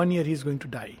 after 1 year he is going to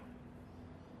die.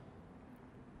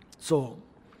 So,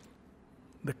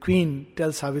 the queen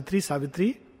tells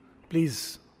Savitri,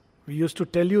 please, we used to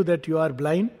tell you that you are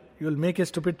blind, you will make a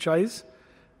stupid choice.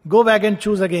 Go back and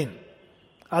choose again.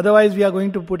 Otherwise, we are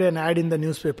going to put an ad in the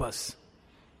newspapers.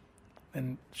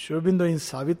 And Sri Aurobindo in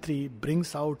Savitri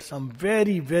brings out some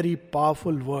very, very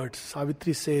powerful words.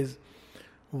 Savitri says,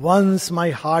 once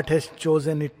my heart has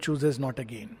chosen, it chooses not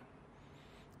again.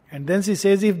 And then she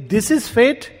says, if this is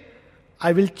fate,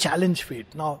 I will challenge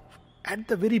fate. Now, at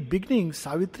the very beginning,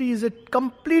 Savitri is a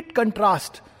complete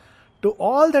contrast to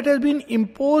all that has been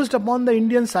imposed upon the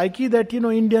Indian psyche, that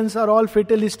Indians are all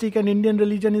fatalistic and Indian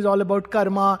religion is all about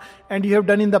karma and you have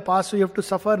done in the past so you have to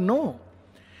suffer. No.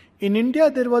 In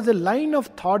India there was a line of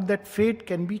thought that fate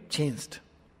can be changed.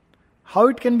 How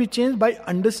it can be changed? By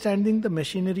understanding the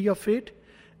machinery of fate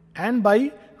and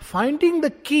by finding the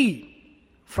key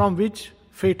from which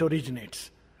fate originates.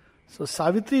 So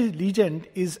Savitri's legend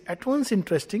is at once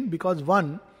interesting because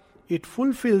one, it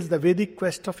fulfills the Vedic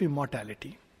quest of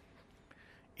immortality.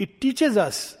 It teaches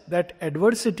us that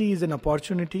adversity is an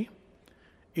opportunity.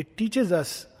 It teaches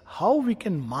us how we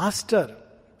can master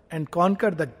and conquer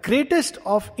the greatest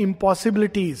of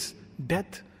impossibilities,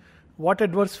 death. What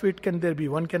adverse fate can there be?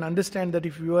 One can understand that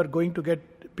if you are going to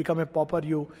become a pauper,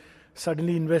 you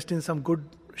suddenly invest in some good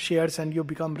shares and you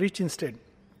become rich instead.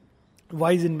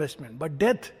 Wise investment. But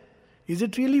death, is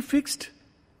it really fixed?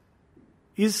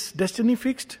 Is destiny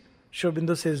fixed? Sri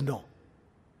Aurobindo says no.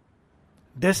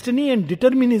 Destiny and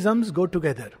determinisms go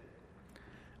together.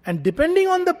 And depending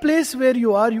on the place where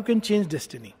you are, you can change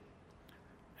destiny.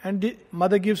 And the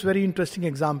mother gives very interesting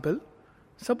example.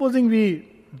 Supposing we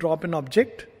drop an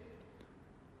object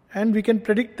and we can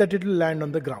predict that it will land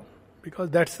on the ground because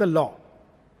that's the law.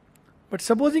 But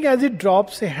supposing as it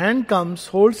drops, a hand comes,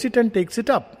 holds it and takes it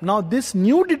up. Now this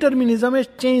new determinism has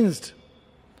changed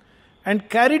and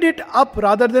carried it up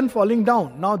rather than falling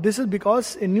down. Now this is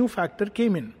because a new factor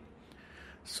came in.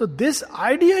 So this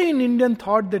idea in Indian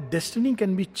thought that destiny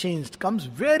can be changed comes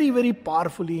very, very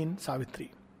powerfully in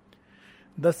Savitri.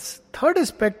 The third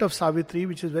aspect of Savitri,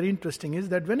 which is very interesting, is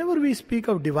that whenever we speak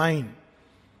of divine,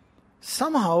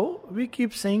 somehow we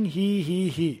keep saying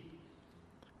he.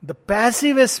 The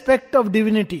passive aspect of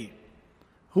divinity.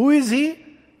 Who is he?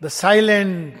 The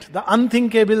silent, the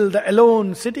unthinkable, the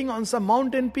alone, sitting on some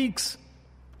mountain peaks.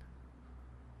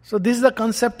 So this is the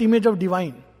concept image of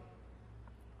divine.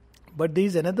 But there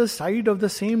is another side of the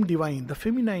same divine, the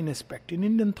feminine aspect. In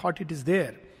Indian thought it is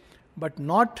there. But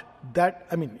not that,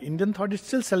 Indian thought is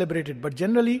still celebrated, but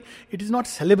generally it is not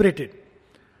celebrated.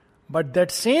 But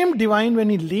that same divine, when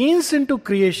he leans into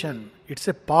creation, it's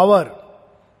a power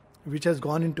which has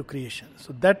gone into creation.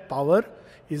 So that power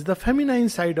is the feminine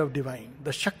side of divine,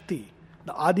 the Shakti,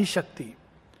 the Adi Shakti.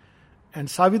 And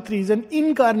Savitri is an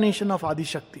incarnation of Adi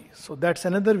Shakti. So that's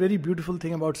another very beautiful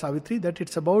thing about Savitri, that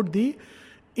it's about the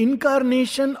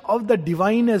incarnation of the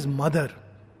divine as mother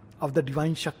of the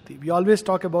divine Shakti. We always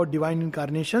talk about divine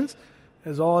incarnations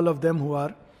as all of them who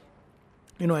are,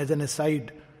 as an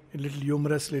aside, a little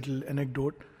humorous little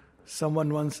anecdote.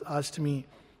 Someone once asked me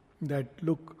that,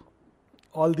 look,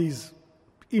 all these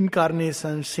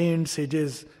incarnations, saints,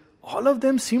 sages, all of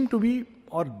them seem to be,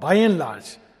 or by and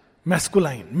large,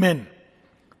 masculine, men.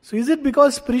 So is it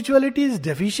because spirituality is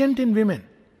deficient in women?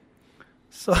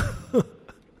 So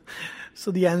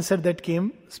the answer that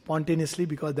came spontaneously,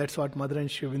 because that's what Mother and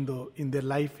Sri Aurobindo in their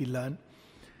life we learn.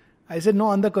 I said, no,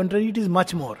 on the contrary, it is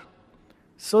much more.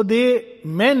 So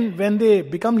men, when they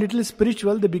become little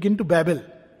spiritual, they begin to babble.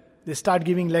 They start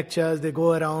giving lectures, they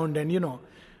go around and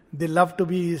they love to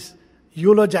be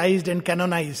eulogized and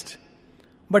canonized.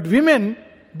 But women,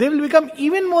 they will become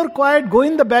even more quiet, go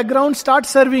in the background, start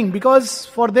serving, because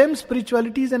for them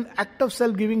spirituality is an act of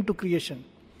self-giving to creation.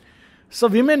 So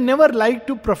women never like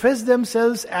to profess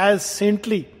themselves as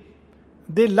saintly.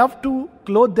 They love to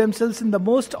clothe themselves in the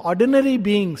most ordinary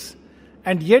beings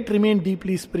and yet remain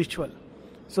deeply spiritual.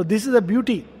 So this is a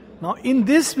beauty. Now in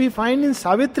this we find in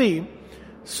Savitri,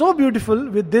 so beautiful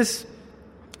with this,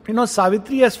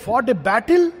 Savitri has fought a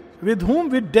battle with whom?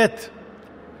 With death.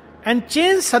 And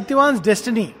changed Satyavan's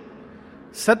destiny.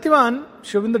 Satyavan,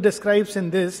 Sri Aurobindo describes in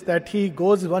this that he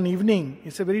goes one evening,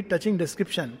 it's a very touching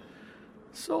description.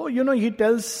 So, he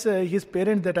tells his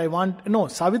parents that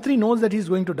Savitri knows that he's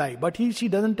going to die, but she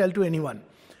doesn't tell to anyone.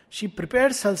 She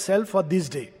prepares herself for this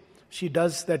day. She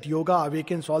does that yoga,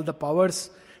 awakens all the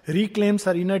powers, reclaims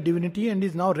her inner divinity and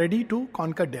is now ready to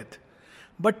conquer death.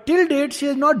 But till date, she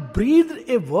has not breathed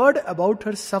a word about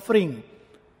her suffering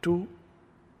to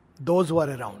those who are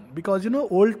around. Because,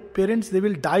 old parents, they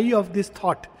will die of this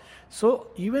thought. So,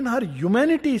 even her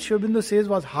humanity, Sri Aurobindo says,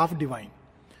 was half divine.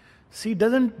 She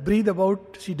doesn't breathe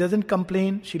about, she doesn't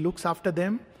complain, she looks after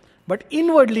them. But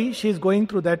inwardly, she is going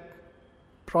through that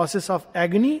process of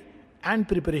agony and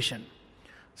preparation.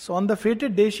 So on the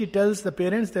fated day, she tells the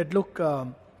parents that, look,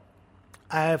 I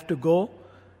have to go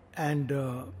and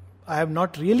I have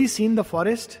not really seen the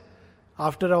forest.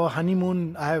 After our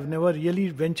honeymoon, I have never really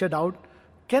ventured out.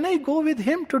 Can I go with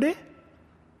him today?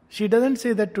 She doesn't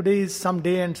say that today is some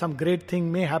day and some great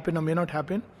thing may happen or may not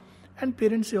happen. And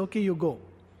parents say, okay, you go.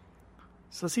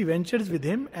 So she ventures with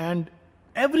him, and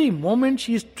Every moment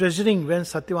she is treasuring when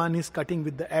Satyavan is cutting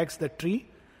with the axe the tree,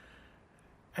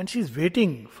 and she is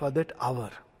waiting for that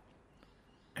hour.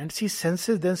 And she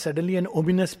senses then suddenly an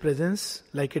ominous presence,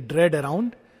 like a dread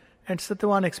around, and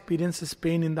Satyavan experiences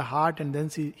pain in the heart, and then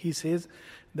he says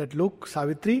that, look,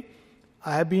 Savitri,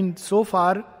 I have been so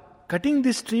far cutting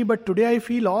this tree, but today I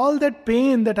feel all that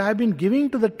pain that I have been giving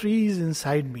to the tree is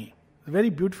inside me. Very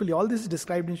beautifully, all this is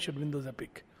described in Sri Aurobindo's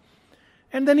epic.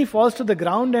 And then he falls to the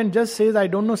ground and just says, I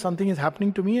don't know, something is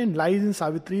happening to me, and lies in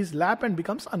Savitri's lap and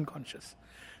becomes unconscious.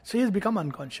 So he has become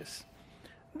unconscious.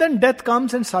 Then death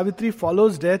comes and Savitri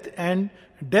follows death, and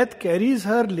death carries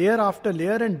her layer after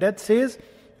layer, and death says,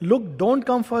 look, don't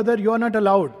come further, you are not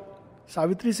allowed.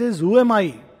 Savitri says, who am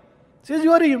I? Says,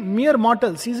 you are a mere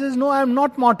mortal. She says, no, I am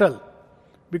not mortal.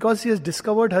 Because she has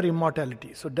discovered her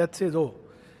immortality. So death says, oh,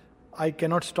 I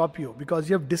cannot stop you because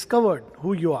you have discovered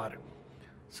who you are.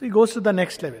 So he goes to the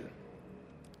next level.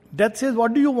 Death says,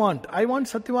 what do you want? I want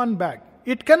Satyavan back.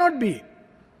 It cannot be.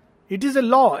 It is a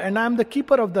law and I am the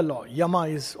keeper of the law. Yama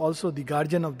is also the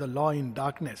guardian of the law in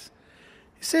darkness.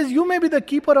 He says, you may be the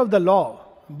keeper of the law,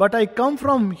 but I come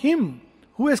from him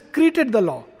who has created the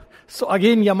law. So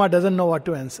again Yama doesn't know what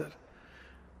to answer.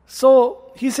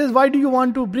 So he says, why do you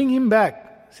want to bring him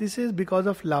back? She says, because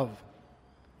of love.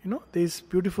 You know, this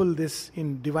beautiful, this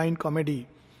in Divine Comedy,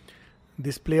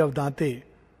 this play of Dante,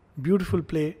 beautiful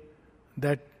play,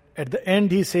 that at the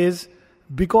end he says,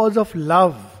 because of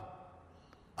love,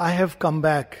 I have come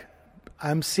back.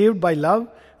 I am saved by love,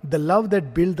 the love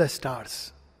that built the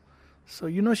stars. So,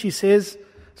 you know, she says,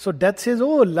 so death says,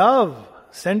 oh, love,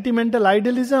 sentimental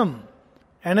idealism.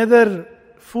 Another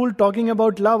fool talking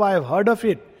about love, I have heard of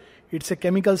it. It's a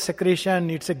chemical secretion,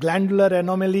 it's a glandular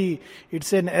anomaly,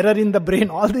 it's an error in the brain.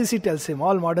 All this he tells him,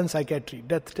 all modern psychiatry.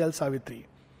 Death tells Savitri.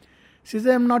 She says,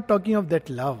 I am not talking of that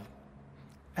love.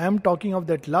 I am talking of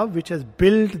that love which has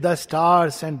built the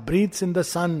stars and breathes in the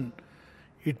sun.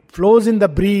 It flows in the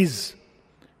breeze.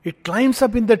 It climbs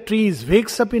up in the trees,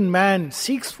 wakes up in man,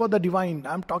 seeks for the divine.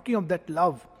 I am talking of that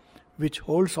love which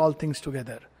holds all things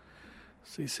together.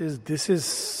 So he says, this is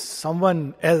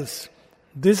someone else.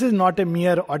 This is not a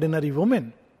mere ordinary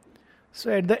woman.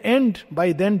 So at the end,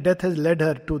 by then death has led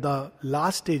her to the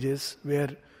last stages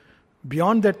where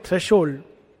beyond that threshold,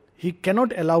 he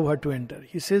cannot allow her to enter.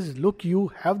 He says, look,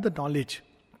 you have the knowledge.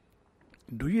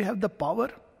 Do you have the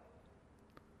power?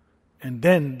 And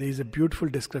then there is a beautiful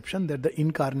description that the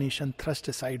incarnation thrust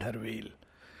aside her veil.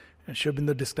 And Sri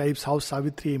Aurobindo describes how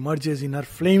Savitri emerges in her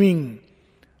flaming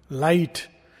light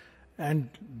and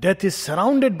death is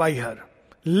surrounded by her,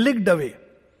 licked away.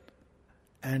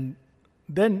 And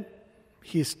then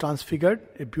he is transfigured,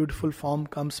 a beautiful form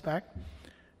comes back,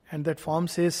 and that form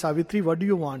says, Savitri, what do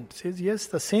you want? Says, yes,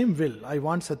 the same will. I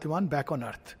want Satyavan back on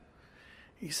earth.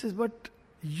 He says, but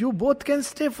you both can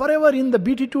stay forever in the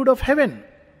beatitude of heaven.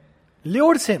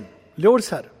 Lures him, lures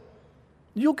her.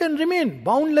 You can remain.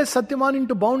 Boundless Satyavan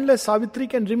into boundless Savitri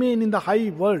can remain in the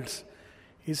high worlds.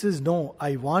 He says, no,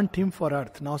 I want him for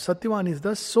earth. Now Satyavan is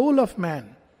the soul of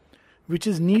man, which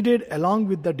is needed along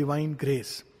with the divine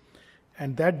grace.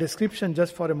 And that description,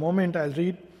 just for a moment, I'll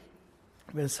read.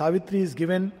 When Savitri is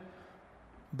given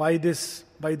by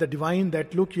the divine,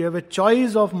 that look, you have a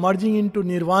choice of merging into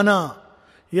nirvana.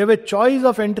 You have a choice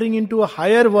of entering into a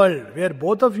higher world where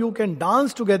both of you can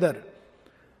dance together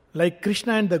like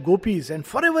Krishna and the gopis and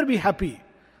forever be happy.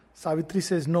 Savitri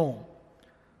says no.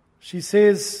 She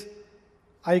says,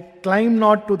 I climb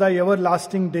not to thy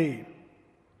everlasting day,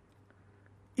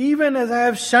 even as I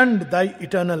have shunned thy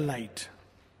eternal night.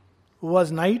 Who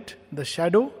was night? The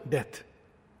shadow, death.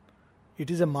 It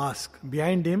is a mask.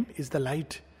 Behind him is the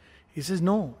light. He says,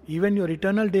 no, even your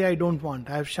eternal day I don't want.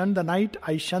 I have shunned the night,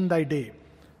 I shun thy day.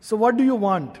 So what do you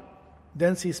want?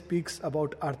 Then she speaks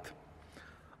about earth.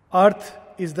 Earth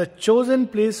is the chosen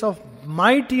place of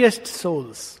mightiest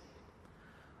souls.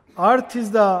 Earth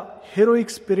is the heroic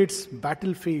spirit's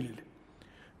battlefield.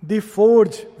 The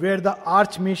forge where the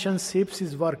archmason shapes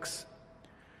his works.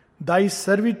 Thy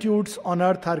servitudes on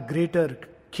earth are greater,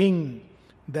 King,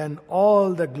 than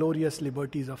all the glorious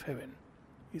liberties of heaven.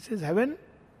 He says, heaven?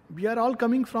 We are all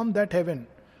coming from that heaven.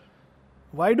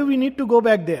 Why do we need to go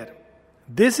back there?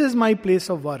 This is my place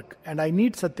of work and I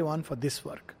need Satyavan for this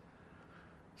work.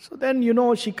 So then,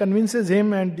 she convinces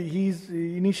him and he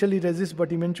initially resists,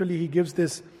 but eventually he gives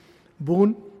this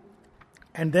boon.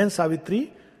 And then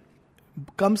Savitri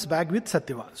comes back with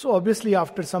Satyavan. So obviously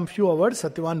after some few hours,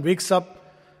 Satyavan wakes up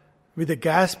with a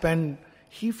gasp and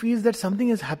he feels that something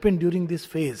has happened during this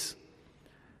phase.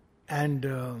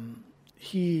 And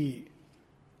he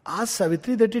asks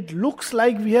Savitri that it looks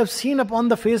like we have seen upon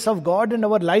the face of God and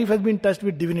our life has been touched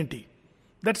with divinity.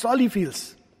 That's all he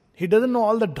feels. He doesn't know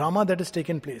all the drama that has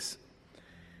taken place.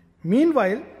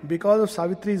 Meanwhile, because of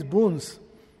Savitri's boons,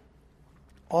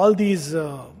 all these,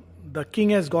 the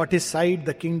king has got his side,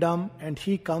 the kingdom, and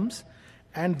he comes,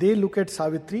 and they look at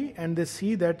Savitri and they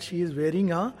see that she is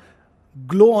wearing a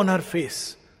glow on her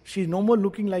face. She is no more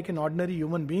looking like an ordinary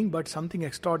human being, but something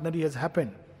extraordinary has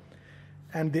happened.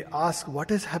 And they ask, what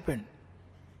has happened?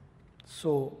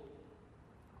 So,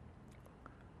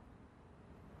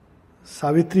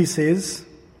 Savitri says,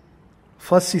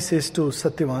 first she says to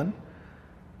Satyavan,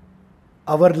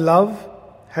 our love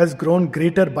has grown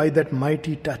greater by that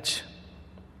mighty touch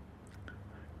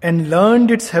and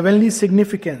learned its heavenly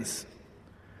significance.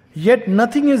 Yet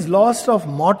nothing is lost of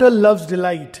mortal love's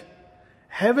delight.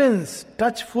 Heaven's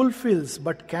touch fulfills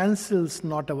but cancels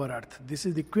not our earth. This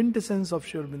is the quintessence of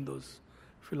Sri Aurobindo's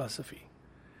philosophy.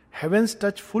 Heaven's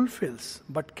touch fulfills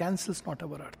but cancels not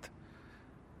our earth.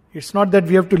 It's not that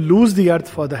we have to lose the earth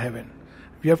for the heaven.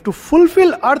 We have to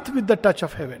fulfill earth with the touch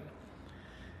of heaven.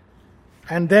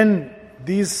 And then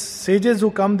these sages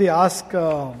who come, they ask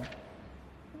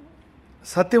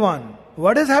Satyavan,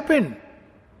 what has happened?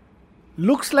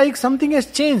 Looks like something has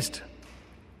changed.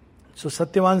 So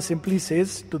Satyavan simply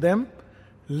says to them,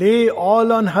 lay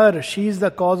all on her, she is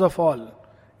the cause of all.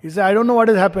 He said, I don't know what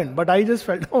has happened, but I just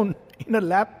fell down in a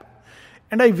lap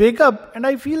and I wake up and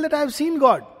I feel that I have seen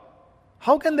God.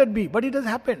 How can that be? But it has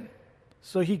happened.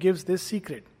 So he gives this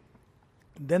secret.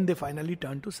 Then they finally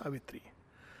turn to Savitri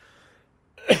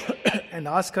and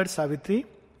ask her, Savitri,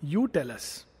 you tell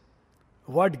us,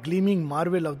 what gleaming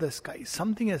marvel of the sky,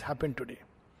 something has happened today.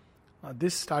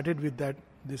 This started with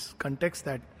this context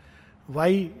that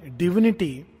why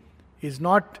divinity is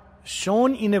not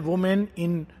shown in a woman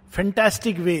in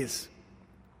fantastic ways.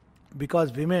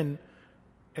 Because women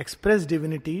express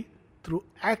divinity through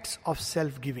acts of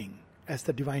self-giving as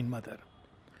the Divine Mother.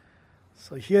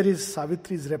 So here is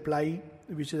Savitri's reply,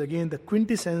 which is again the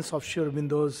quintessence of Sri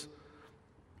Aurobindo's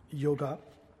yoga.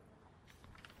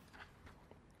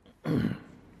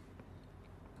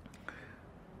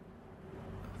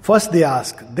 First they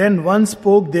ask, then one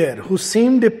spoke there who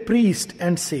seemed a priest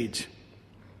and sage.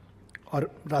 Or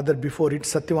rather before it,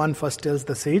 Satyavan first tells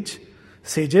the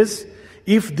sages,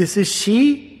 if this is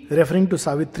she, referring to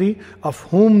Savitri, of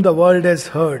whom the world has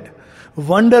heard,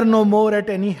 wonder no more at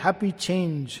any happy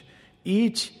change,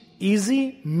 each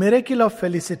easy miracle of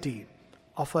felicity,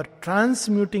 of her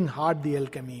transmuting heart the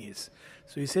alchemy is.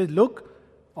 So he says, look,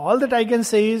 all that I can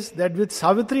say is that with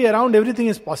Savitri around everything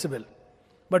is possible.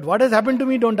 But what has happened to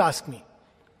me, don't ask me.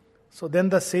 So then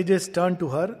the sages turned to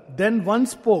her. Then one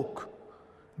spoke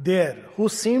there who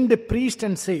seemed a priest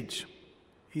and sage.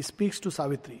 He speaks to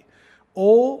Savitri.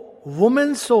 O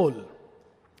woman soul,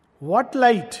 what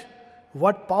light,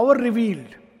 what power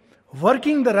revealed,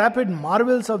 working the rapid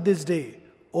marvels of this day,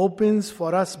 opens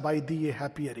for us by thee a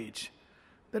happier age.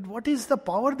 That what is the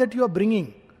power that you are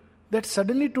bringing? That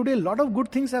suddenly today a lot of good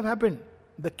things have happened.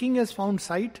 The king has found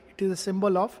sight. It is a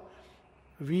symbol of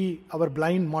our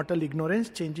blind mortal ignorance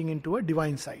changing into a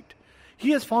divine sight.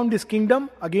 He has found his kingdom,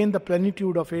 again the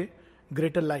plenitude of a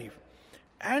greater life.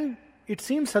 And it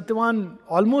seems Satyavan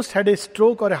almost had a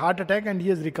stroke or a heart attack and he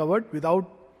has recovered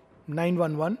without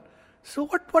 911. So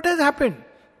what has happened?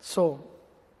 So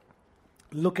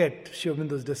look at Sri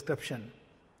Aurobindo's description.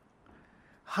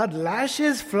 Her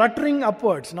lashes fluttering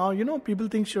upwards. Now, people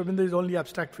think Sri Aurobindo is only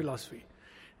abstract philosophy.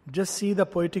 Just see the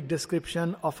poetic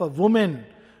description of a woman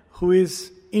who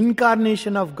is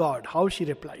incarnation of God, how she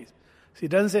replies. She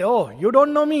doesn't say, oh, you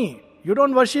don't know me, you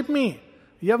don't worship me,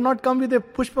 you have not come with a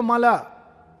pushpamala,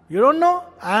 you don't know,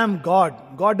 I am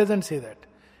God. God doesn't say that.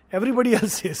 Everybody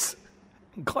else says.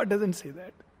 God doesn't say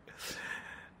that.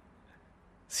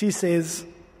 She says,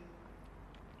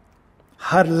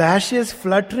 her lashes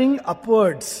fluttering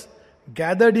upwards,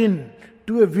 gathered in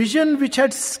to a vision which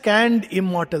had scanned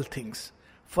immortal things.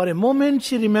 For a moment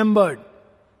she remembered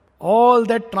all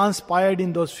that transpired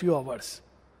in those few hours.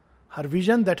 Her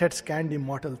vision that had scanned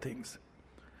immortal things.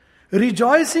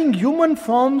 Rejoicing human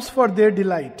forms for their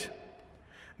delight,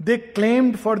 they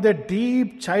claimed for their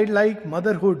deep childlike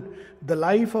motherhood the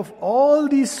life of all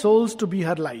these souls to be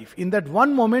her life. In that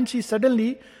one moment she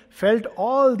suddenly felt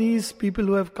all these people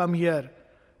who have come here,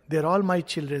 they're all my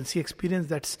children. She experienced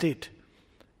that state,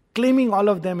 claiming all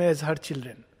of them as her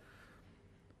children.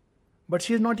 But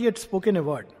she has not yet spoken a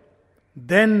word.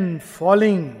 Then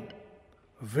falling,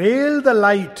 veil the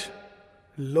light,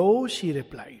 lo, she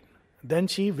replied. Then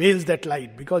she veils that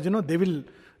light because they will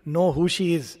know who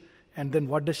she is. And then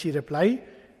what does she reply?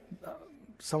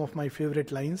 Some of my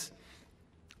favorite lines.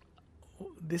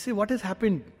 They say, what has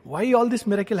happened? Why all this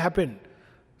miracle happened?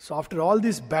 So after all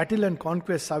this battle and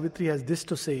conquest, Savitri has this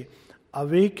to say: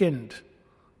 awakened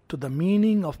to the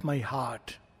meaning of my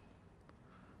heart.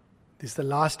 This is the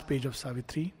last page of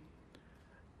Savitri.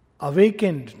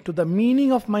 Awakened to the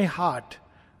meaning of my heart,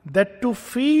 that to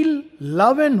feel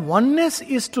love and oneness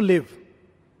is to live.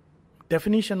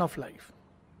 Definition of life.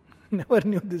 Never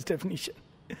knew this definition.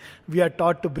 We are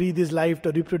taught to breathe is life,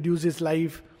 to reproduce is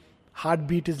life,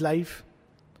 heartbeat is life.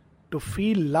 To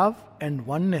feel love and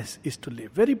oneness is to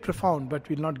live. Very profound, but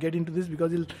we'll not get into this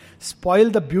because it'll spoil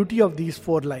the beauty of these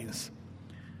 4 lines.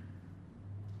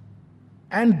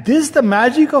 And this, the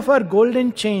magic of our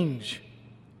golden change,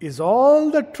 is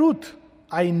all the truth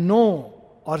I know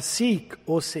or seek,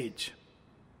 O sage.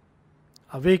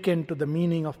 Awaken to the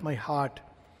meaning of my heart,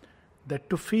 that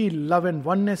to feel love and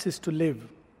oneness is to live.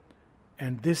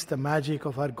 And this, the magic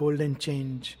of our golden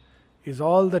change, is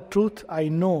all the truth I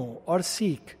know or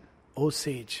seek, O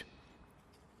sage.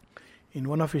 In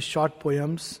one of his short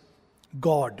poems,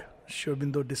 God, Sri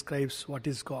Aurobindo describes what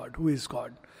is God, who is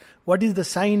God, what is the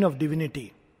sign of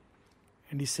divinity.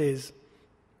 And he says,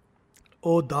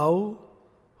 O thou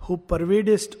who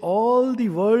pervadest all the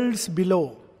worlds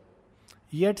below,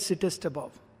 yet sittest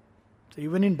above. So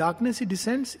even in darkness he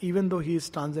descends, even though he is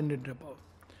transcendent above.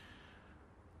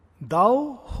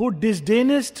 Thou who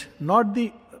disdainest not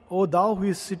the, O thou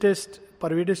who sittest,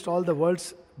 pervadest all the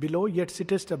worlds below, yet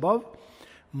sittest above,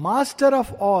 master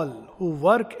of all, who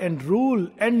work and rule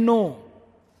and know,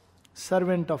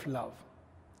 servant of love.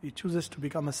 He chooses to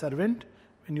become a servant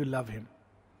when you love him.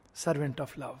 Servant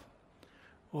of love.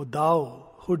 O thou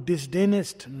who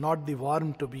disdainest not the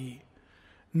worm to be,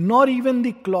 nor even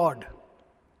the clod,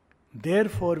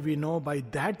 therefore we know by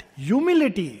that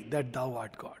humility that thou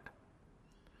art God.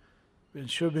 When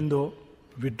Sri Aurobindo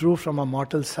withdrew from a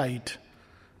mortal sight,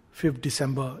 5th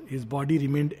December, his body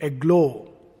remained aglow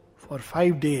for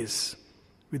 5 days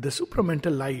with the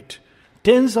supramental light.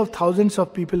 Tens of thousands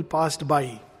of people passed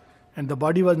by, and the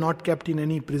body was not kept in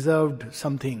any preserved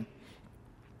something.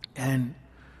 And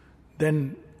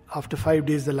then after 5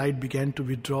 days the light began to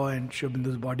withdraw and Sri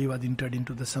Aurobindo's body was entered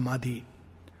into the Samadhi.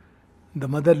 The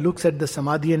mother looks at the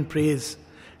Samadhi and prays,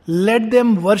 let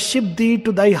them worship thee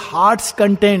to thy heart's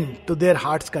content, to their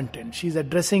heart's content. She is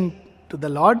addressing to the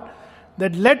Lord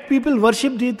that let people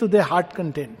worship thee to their heart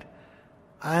content.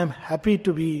 I am happy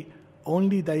to be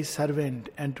only thy servant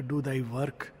and to do thy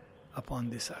work upon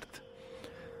this earth.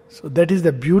 So that is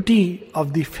the beauty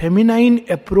of the feminine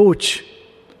approach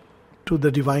to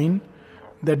the divine,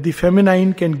 that the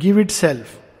feminine can give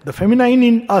itself. The feminine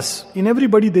in us, in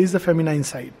everybody there is the feminine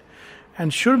side.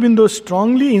 And Sri Aurobindo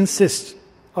strongly insists,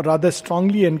 or rather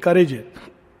strongly encourages,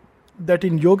 that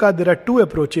in yoga there are 2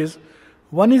 approaches.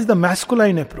 One is the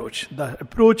masculine approach, the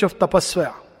approach of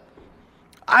tapasya.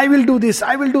 I will do this,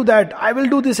 I will do that, I will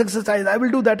do this exercise, I will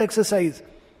do that exercise.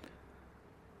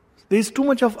 There is too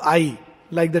much of I,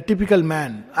 like the typical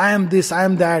man. I am this, I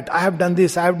am that, I have done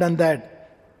this, I have done that.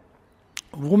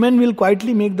 Woman will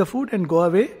quietly make the food and go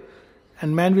away,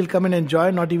 and man will come and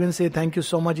enjoy, not even say thank you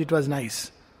so much, it was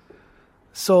nice.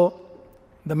 So,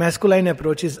 the masculine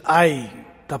approach is I,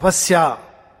 tapasya,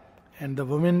 and the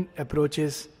woman approach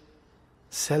is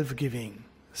self-giving,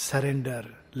 surrender,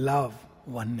 love,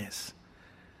 oneness.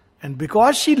 And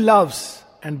because she loves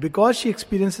and because she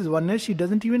experiences oneness, she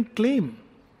doesn't even claim.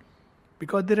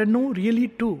 Because there are no really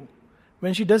 2.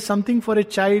 When she does something for a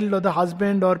child or the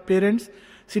husband or parents,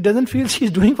 she doesn't feel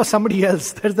she's doing for somebody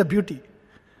else. That's the beauty.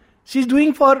 She's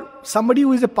doing for somebody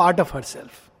who is a part of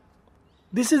herself.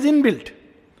 This is inbuilt.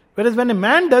 Whereas when a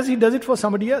man does, he does it for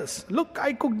somebody else. Look,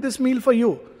 I cooked this meal for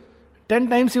you. 10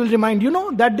 times he will remind,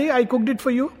 that day I cooked it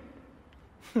for you.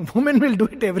 Woman will do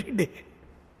it every day.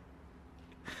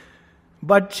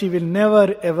 But she will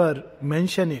never ever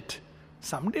mention it.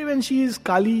 Someday when she is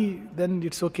Kali, then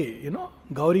it's okay.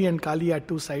 Gauri and Kali are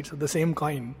 2 sides of the same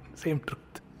coin, same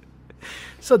truth.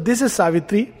 So this is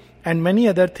Savitri and many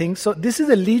other things. So this is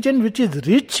a legend which is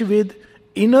rich with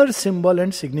inner symbol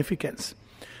and significance.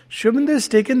 Sri Aurobindo has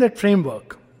taken that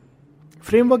framework.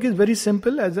 Framework is very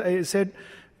simple. As I said,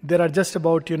 there are just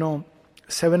about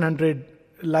 700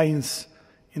 lines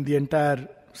in the entire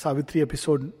Savitri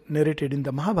episode narrated in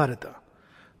the Mahabharata.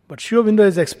 But Sri Aurobindo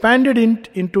has expanded it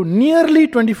into nearly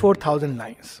 24,000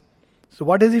 lines. So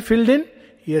what has he filled in?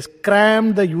 He has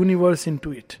crammed the universe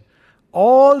into it.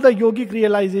 All the yogic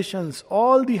realizations,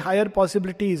 all the higher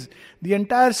possibilities, the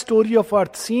entire story of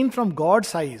earth seen from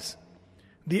God's eyes,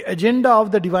 the agenda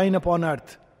of the divine upon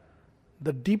earth,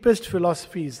 the deepest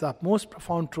philosophies, the most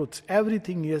profound truths,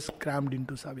 everything he has crammed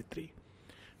into Savitri.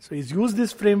 So he's used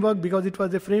this framework because it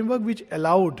was a framework which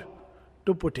allowed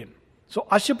to put in. So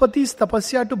Ashapati's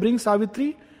tapasya to bring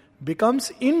Savitri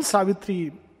becomes in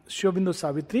Savitri, Sri Aurobindo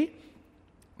Savitri,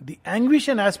 the anguish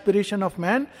and aspiration of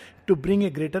man to bring a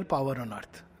greater power on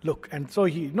earth. Look, and so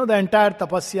the entire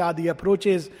tapasya, the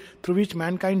approaches through which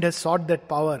mankind has sought that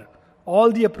power,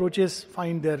 all the approaches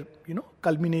find their,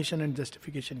 culmination and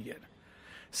justification here.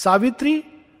 Savitri,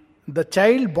 the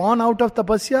child born out of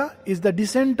tapasya, is the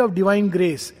descent of divine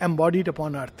grace embodied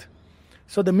upon earth.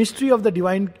 So the mystery of the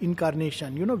divine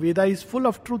incarnation, Veda is full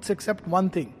of truths except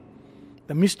one thing,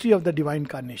 the mystery of the divine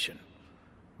incarnation,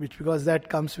 because that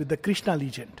comes with the Krishna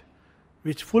legend,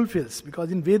 which fulfills,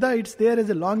 because in Veda it's there as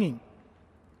a longing,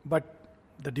 but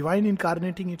the divine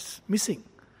incarnating, it's missing.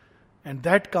 And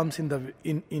that comes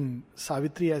in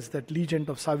Savitri as that legend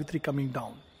of Savitri coming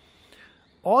down.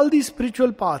 All these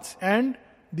spiritual paths and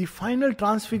the final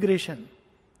transfiguration,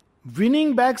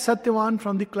 winning back Satyavan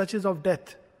from the clutches of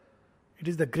death, it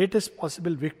is the greatest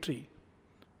possible victory.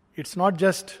 It's not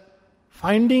just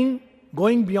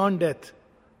going beyond death,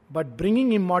 but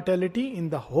bringing immortality in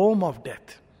the home of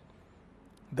death.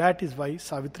 That is why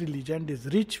Savitri legend is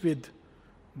rich with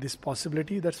this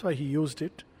possibility. That's why he used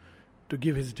it to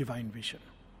give his divine vision.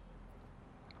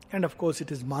 And of course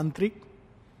it is mantric,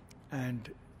 and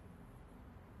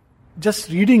just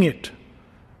reading it,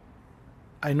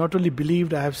 I not only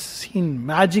believed, I have seen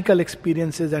magical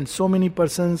experiences and so many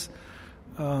persons,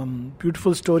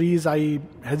 beautiful stories. I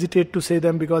hesitate to say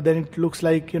them because then it looks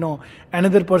like,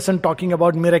 another person talking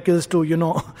about miracles too,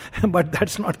 but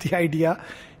that's not the idea.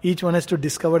 Each one has to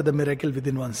discover the miracle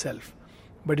within oneself.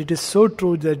 But it is so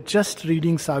true that just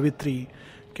reading Savitri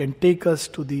can take us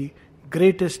to the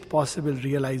greatest possible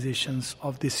realizations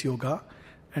of this yoga.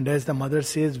 And as the mother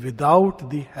says, without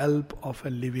the help of a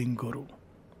living guru.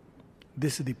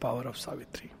 This is the power of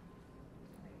Savitri.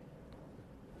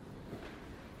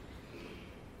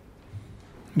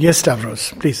 Yes,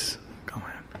 Stavros, please come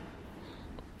ahead.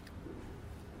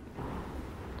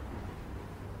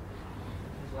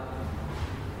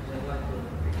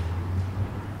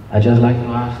 I'd just like to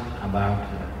ask about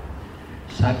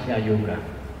Satya Yuga.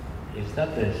 Is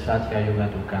that the Satya Yuga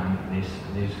to come,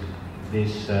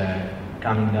 this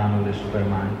coming down of the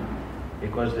Superman?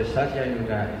 Because the Satya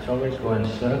Yuga, it's always going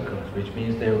in circles, which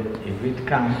means that if it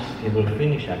comes, it will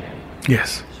finish again.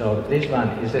 Yes. So this one,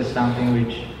 is it something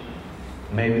which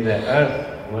maybe the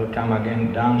earth will come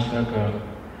again down circle,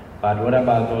 but what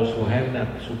about those who have that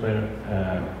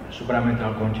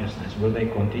supramental consciousness? Will they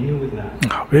continue with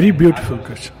that? Very beautiful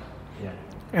question. Yeah.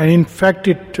 And in fact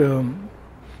it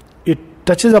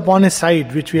touches upon a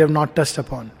side which we have not touched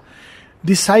upon.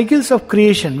 The cycles of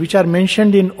creation which are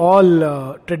mentioned in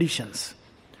all traditions.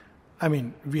 I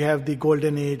mean, we have the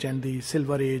golden age and the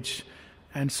silver age,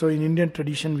 and so in Indian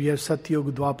tradition we have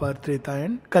Satyuga, Dwapar, Treta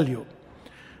and Kali Yuga.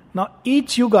 Now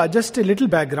each yuga, just a little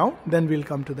background, then we'll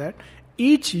come to that.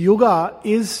 Each yuga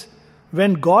is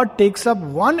when God takes up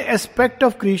one aspect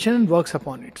of creation and works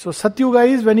upon it. So Satyuga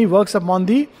is when he works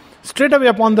straight away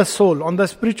upon the soul, on the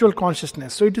spiritual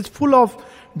consciousness. So it is full of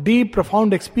deep,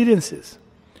 profound experiences.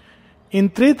 In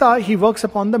Treta, he works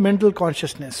upon the mental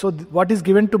consciousness. So what is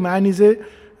given to man is a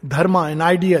dharma, an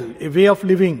ideal, a way of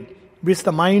living, which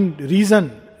the mind,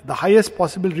 reason, the highest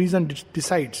possible reason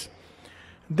decides.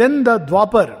 Then the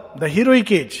Dwapar, the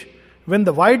heroic age, when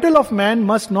the vital of man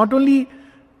must not only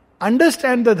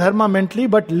understand the dharma mentally,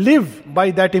 but live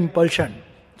by that impulsion.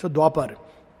 So Dwapar.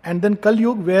 And then Kali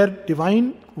Yuga, where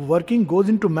divine working goes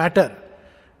into matter.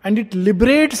 And it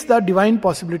liberates the divine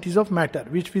possibilities of matter,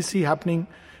 which we see happening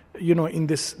in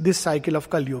this cycle of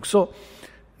Kali Yuga. So,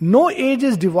 no age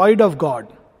is devoid of God.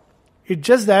 It's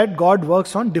just that God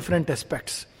works on different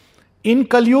aspects. In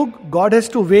Kali Yuga, God has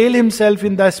to veil himself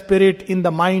in the spirit, in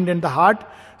the mind and the heart.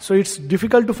 So it's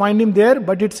difficult to find him there,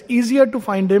 but it's easier to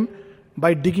find him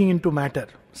by digging into matter.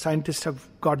 Scientists have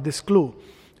got this clue.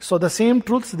 So the same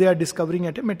truths they are discovering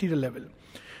at a material level.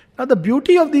 Now the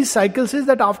beauty of these cycles is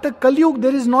that after Kali Yuga,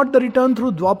 there is not the return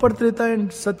through Dwapar, Treta and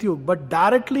Satyuga, but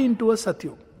directly into a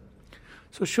Satyuga.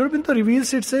 So Sri Aurobindo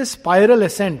reveals it's a spiral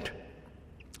ascent.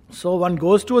 So one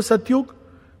goes to a Satyuga,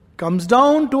 comes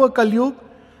down to a Kali Yuga,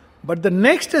 but the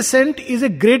next ascent is a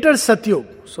greater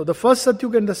Satyuga. So the first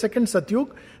Satyuga and the second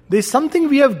Satyuga, there is something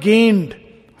we have gained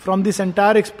from this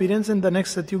entire experience, and the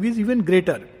next Satyuga is even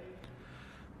greater.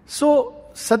 So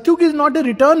Satyuga is not a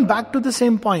return back to the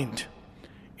same point.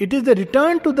 It is the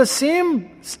return to the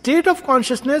same state of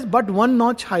consciousness, but one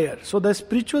notch higher. So the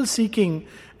spiritual seeking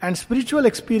and spiritual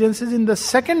experiences in the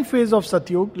second phase of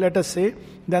Satyuga, let us say,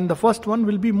 than the first one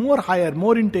will be more higher,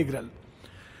 more integral.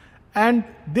 And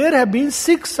there have been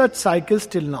 6 such cycles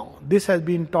till now. This has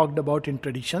been talked about in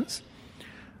traditions.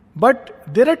 But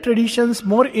there are traditions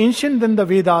more ancient than the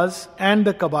Vedas and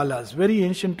the Kabbalahs, very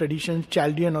ancient traditions,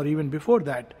 Chaldean or even before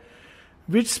that,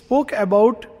 which spoke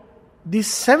about the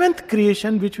seventh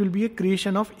creation, which will be a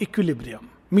creation of equilibrium,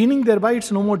 meaning thereby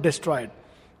it's no more destroyed.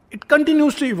 It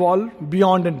continues to evolve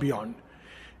beyond and beyond.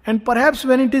 And perhaps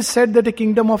when it is said that a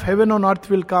kingdom of heaven on earth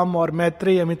will come, or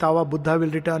Maitreya Amitabha, Buddha will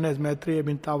return as Maitreya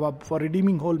Amitabha for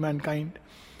redeeming whole mankind,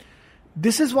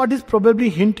 this is what is probably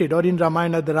hinted, or in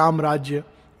Ramayana, the Ram Rajya,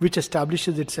 which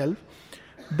establishes itself,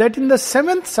 that in the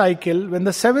seventh cycle, when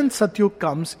the seventh Satyug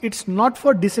comes, it's not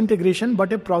for disintegration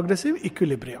but a progressive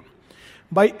equilibrium.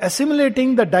 By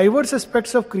assimilating the diverse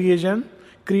aspects of creation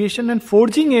and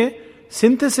forging a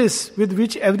synthesis with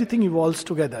which everything evolves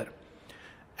together.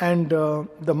 And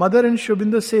the mother and Sri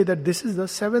Aurobindo say that this is the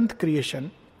seventh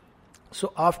creation.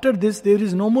 So after this, there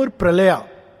is no more pralaya,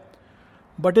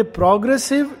 but a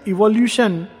progressive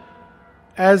evolution,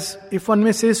 as if one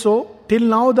may say so. Till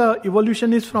now the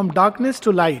evolution is from darkness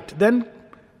to light. Then,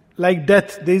 like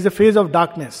death, there is a phase of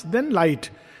darkness. Then light.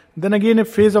 Then again a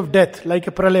phase of death, like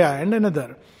a pralaya, and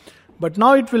another. But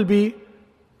now it will be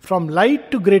from light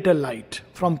to greater light,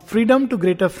 from freedom to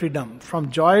greater freedom,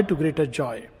 from joy to greater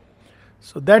joy.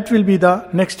 So that will be the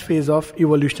next phase of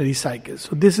evolutionary cycle.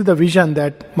 So this is the vision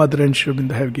that Mother and Sri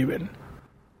Aurobindo have given.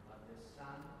 But the sun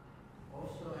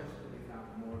also has to become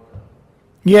mortal.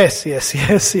 Yes. Yes.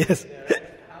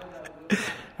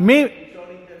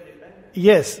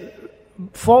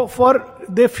 For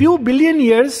the few billion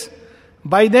years,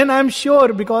 by then I am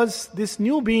sure, because this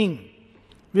new being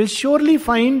will surely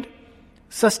find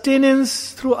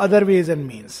sustenance through other ways and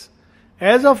means.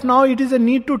 As of now, it is a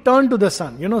need to turn to the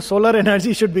sun. Solar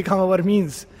energy should become our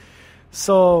means.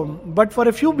 So, but for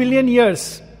a few billion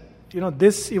years,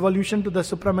 this evolution to the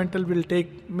supramental will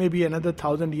take maybe another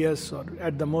 1,000 years, or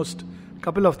at the most,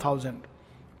 couple of thousand.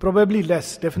 Probably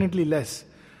less, definitely less.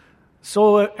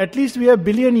 So, at least we have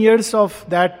billion years of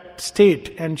that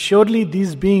state, and surely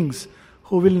these beings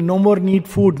who will no more need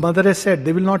food, Mother has said,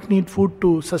 they will not need food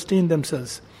to sustain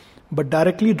themselves, but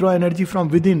directly draw energy from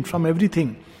within, from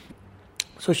everything.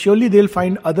 So surely they'll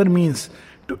find other means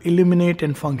to illuminate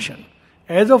and function.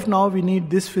 As of now, we need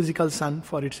this physical sun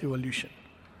for its evolution.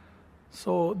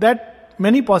 So that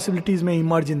many possibilities may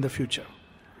emerge in the future.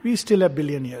 We still have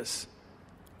billion years.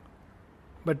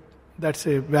 But that's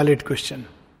a valid question.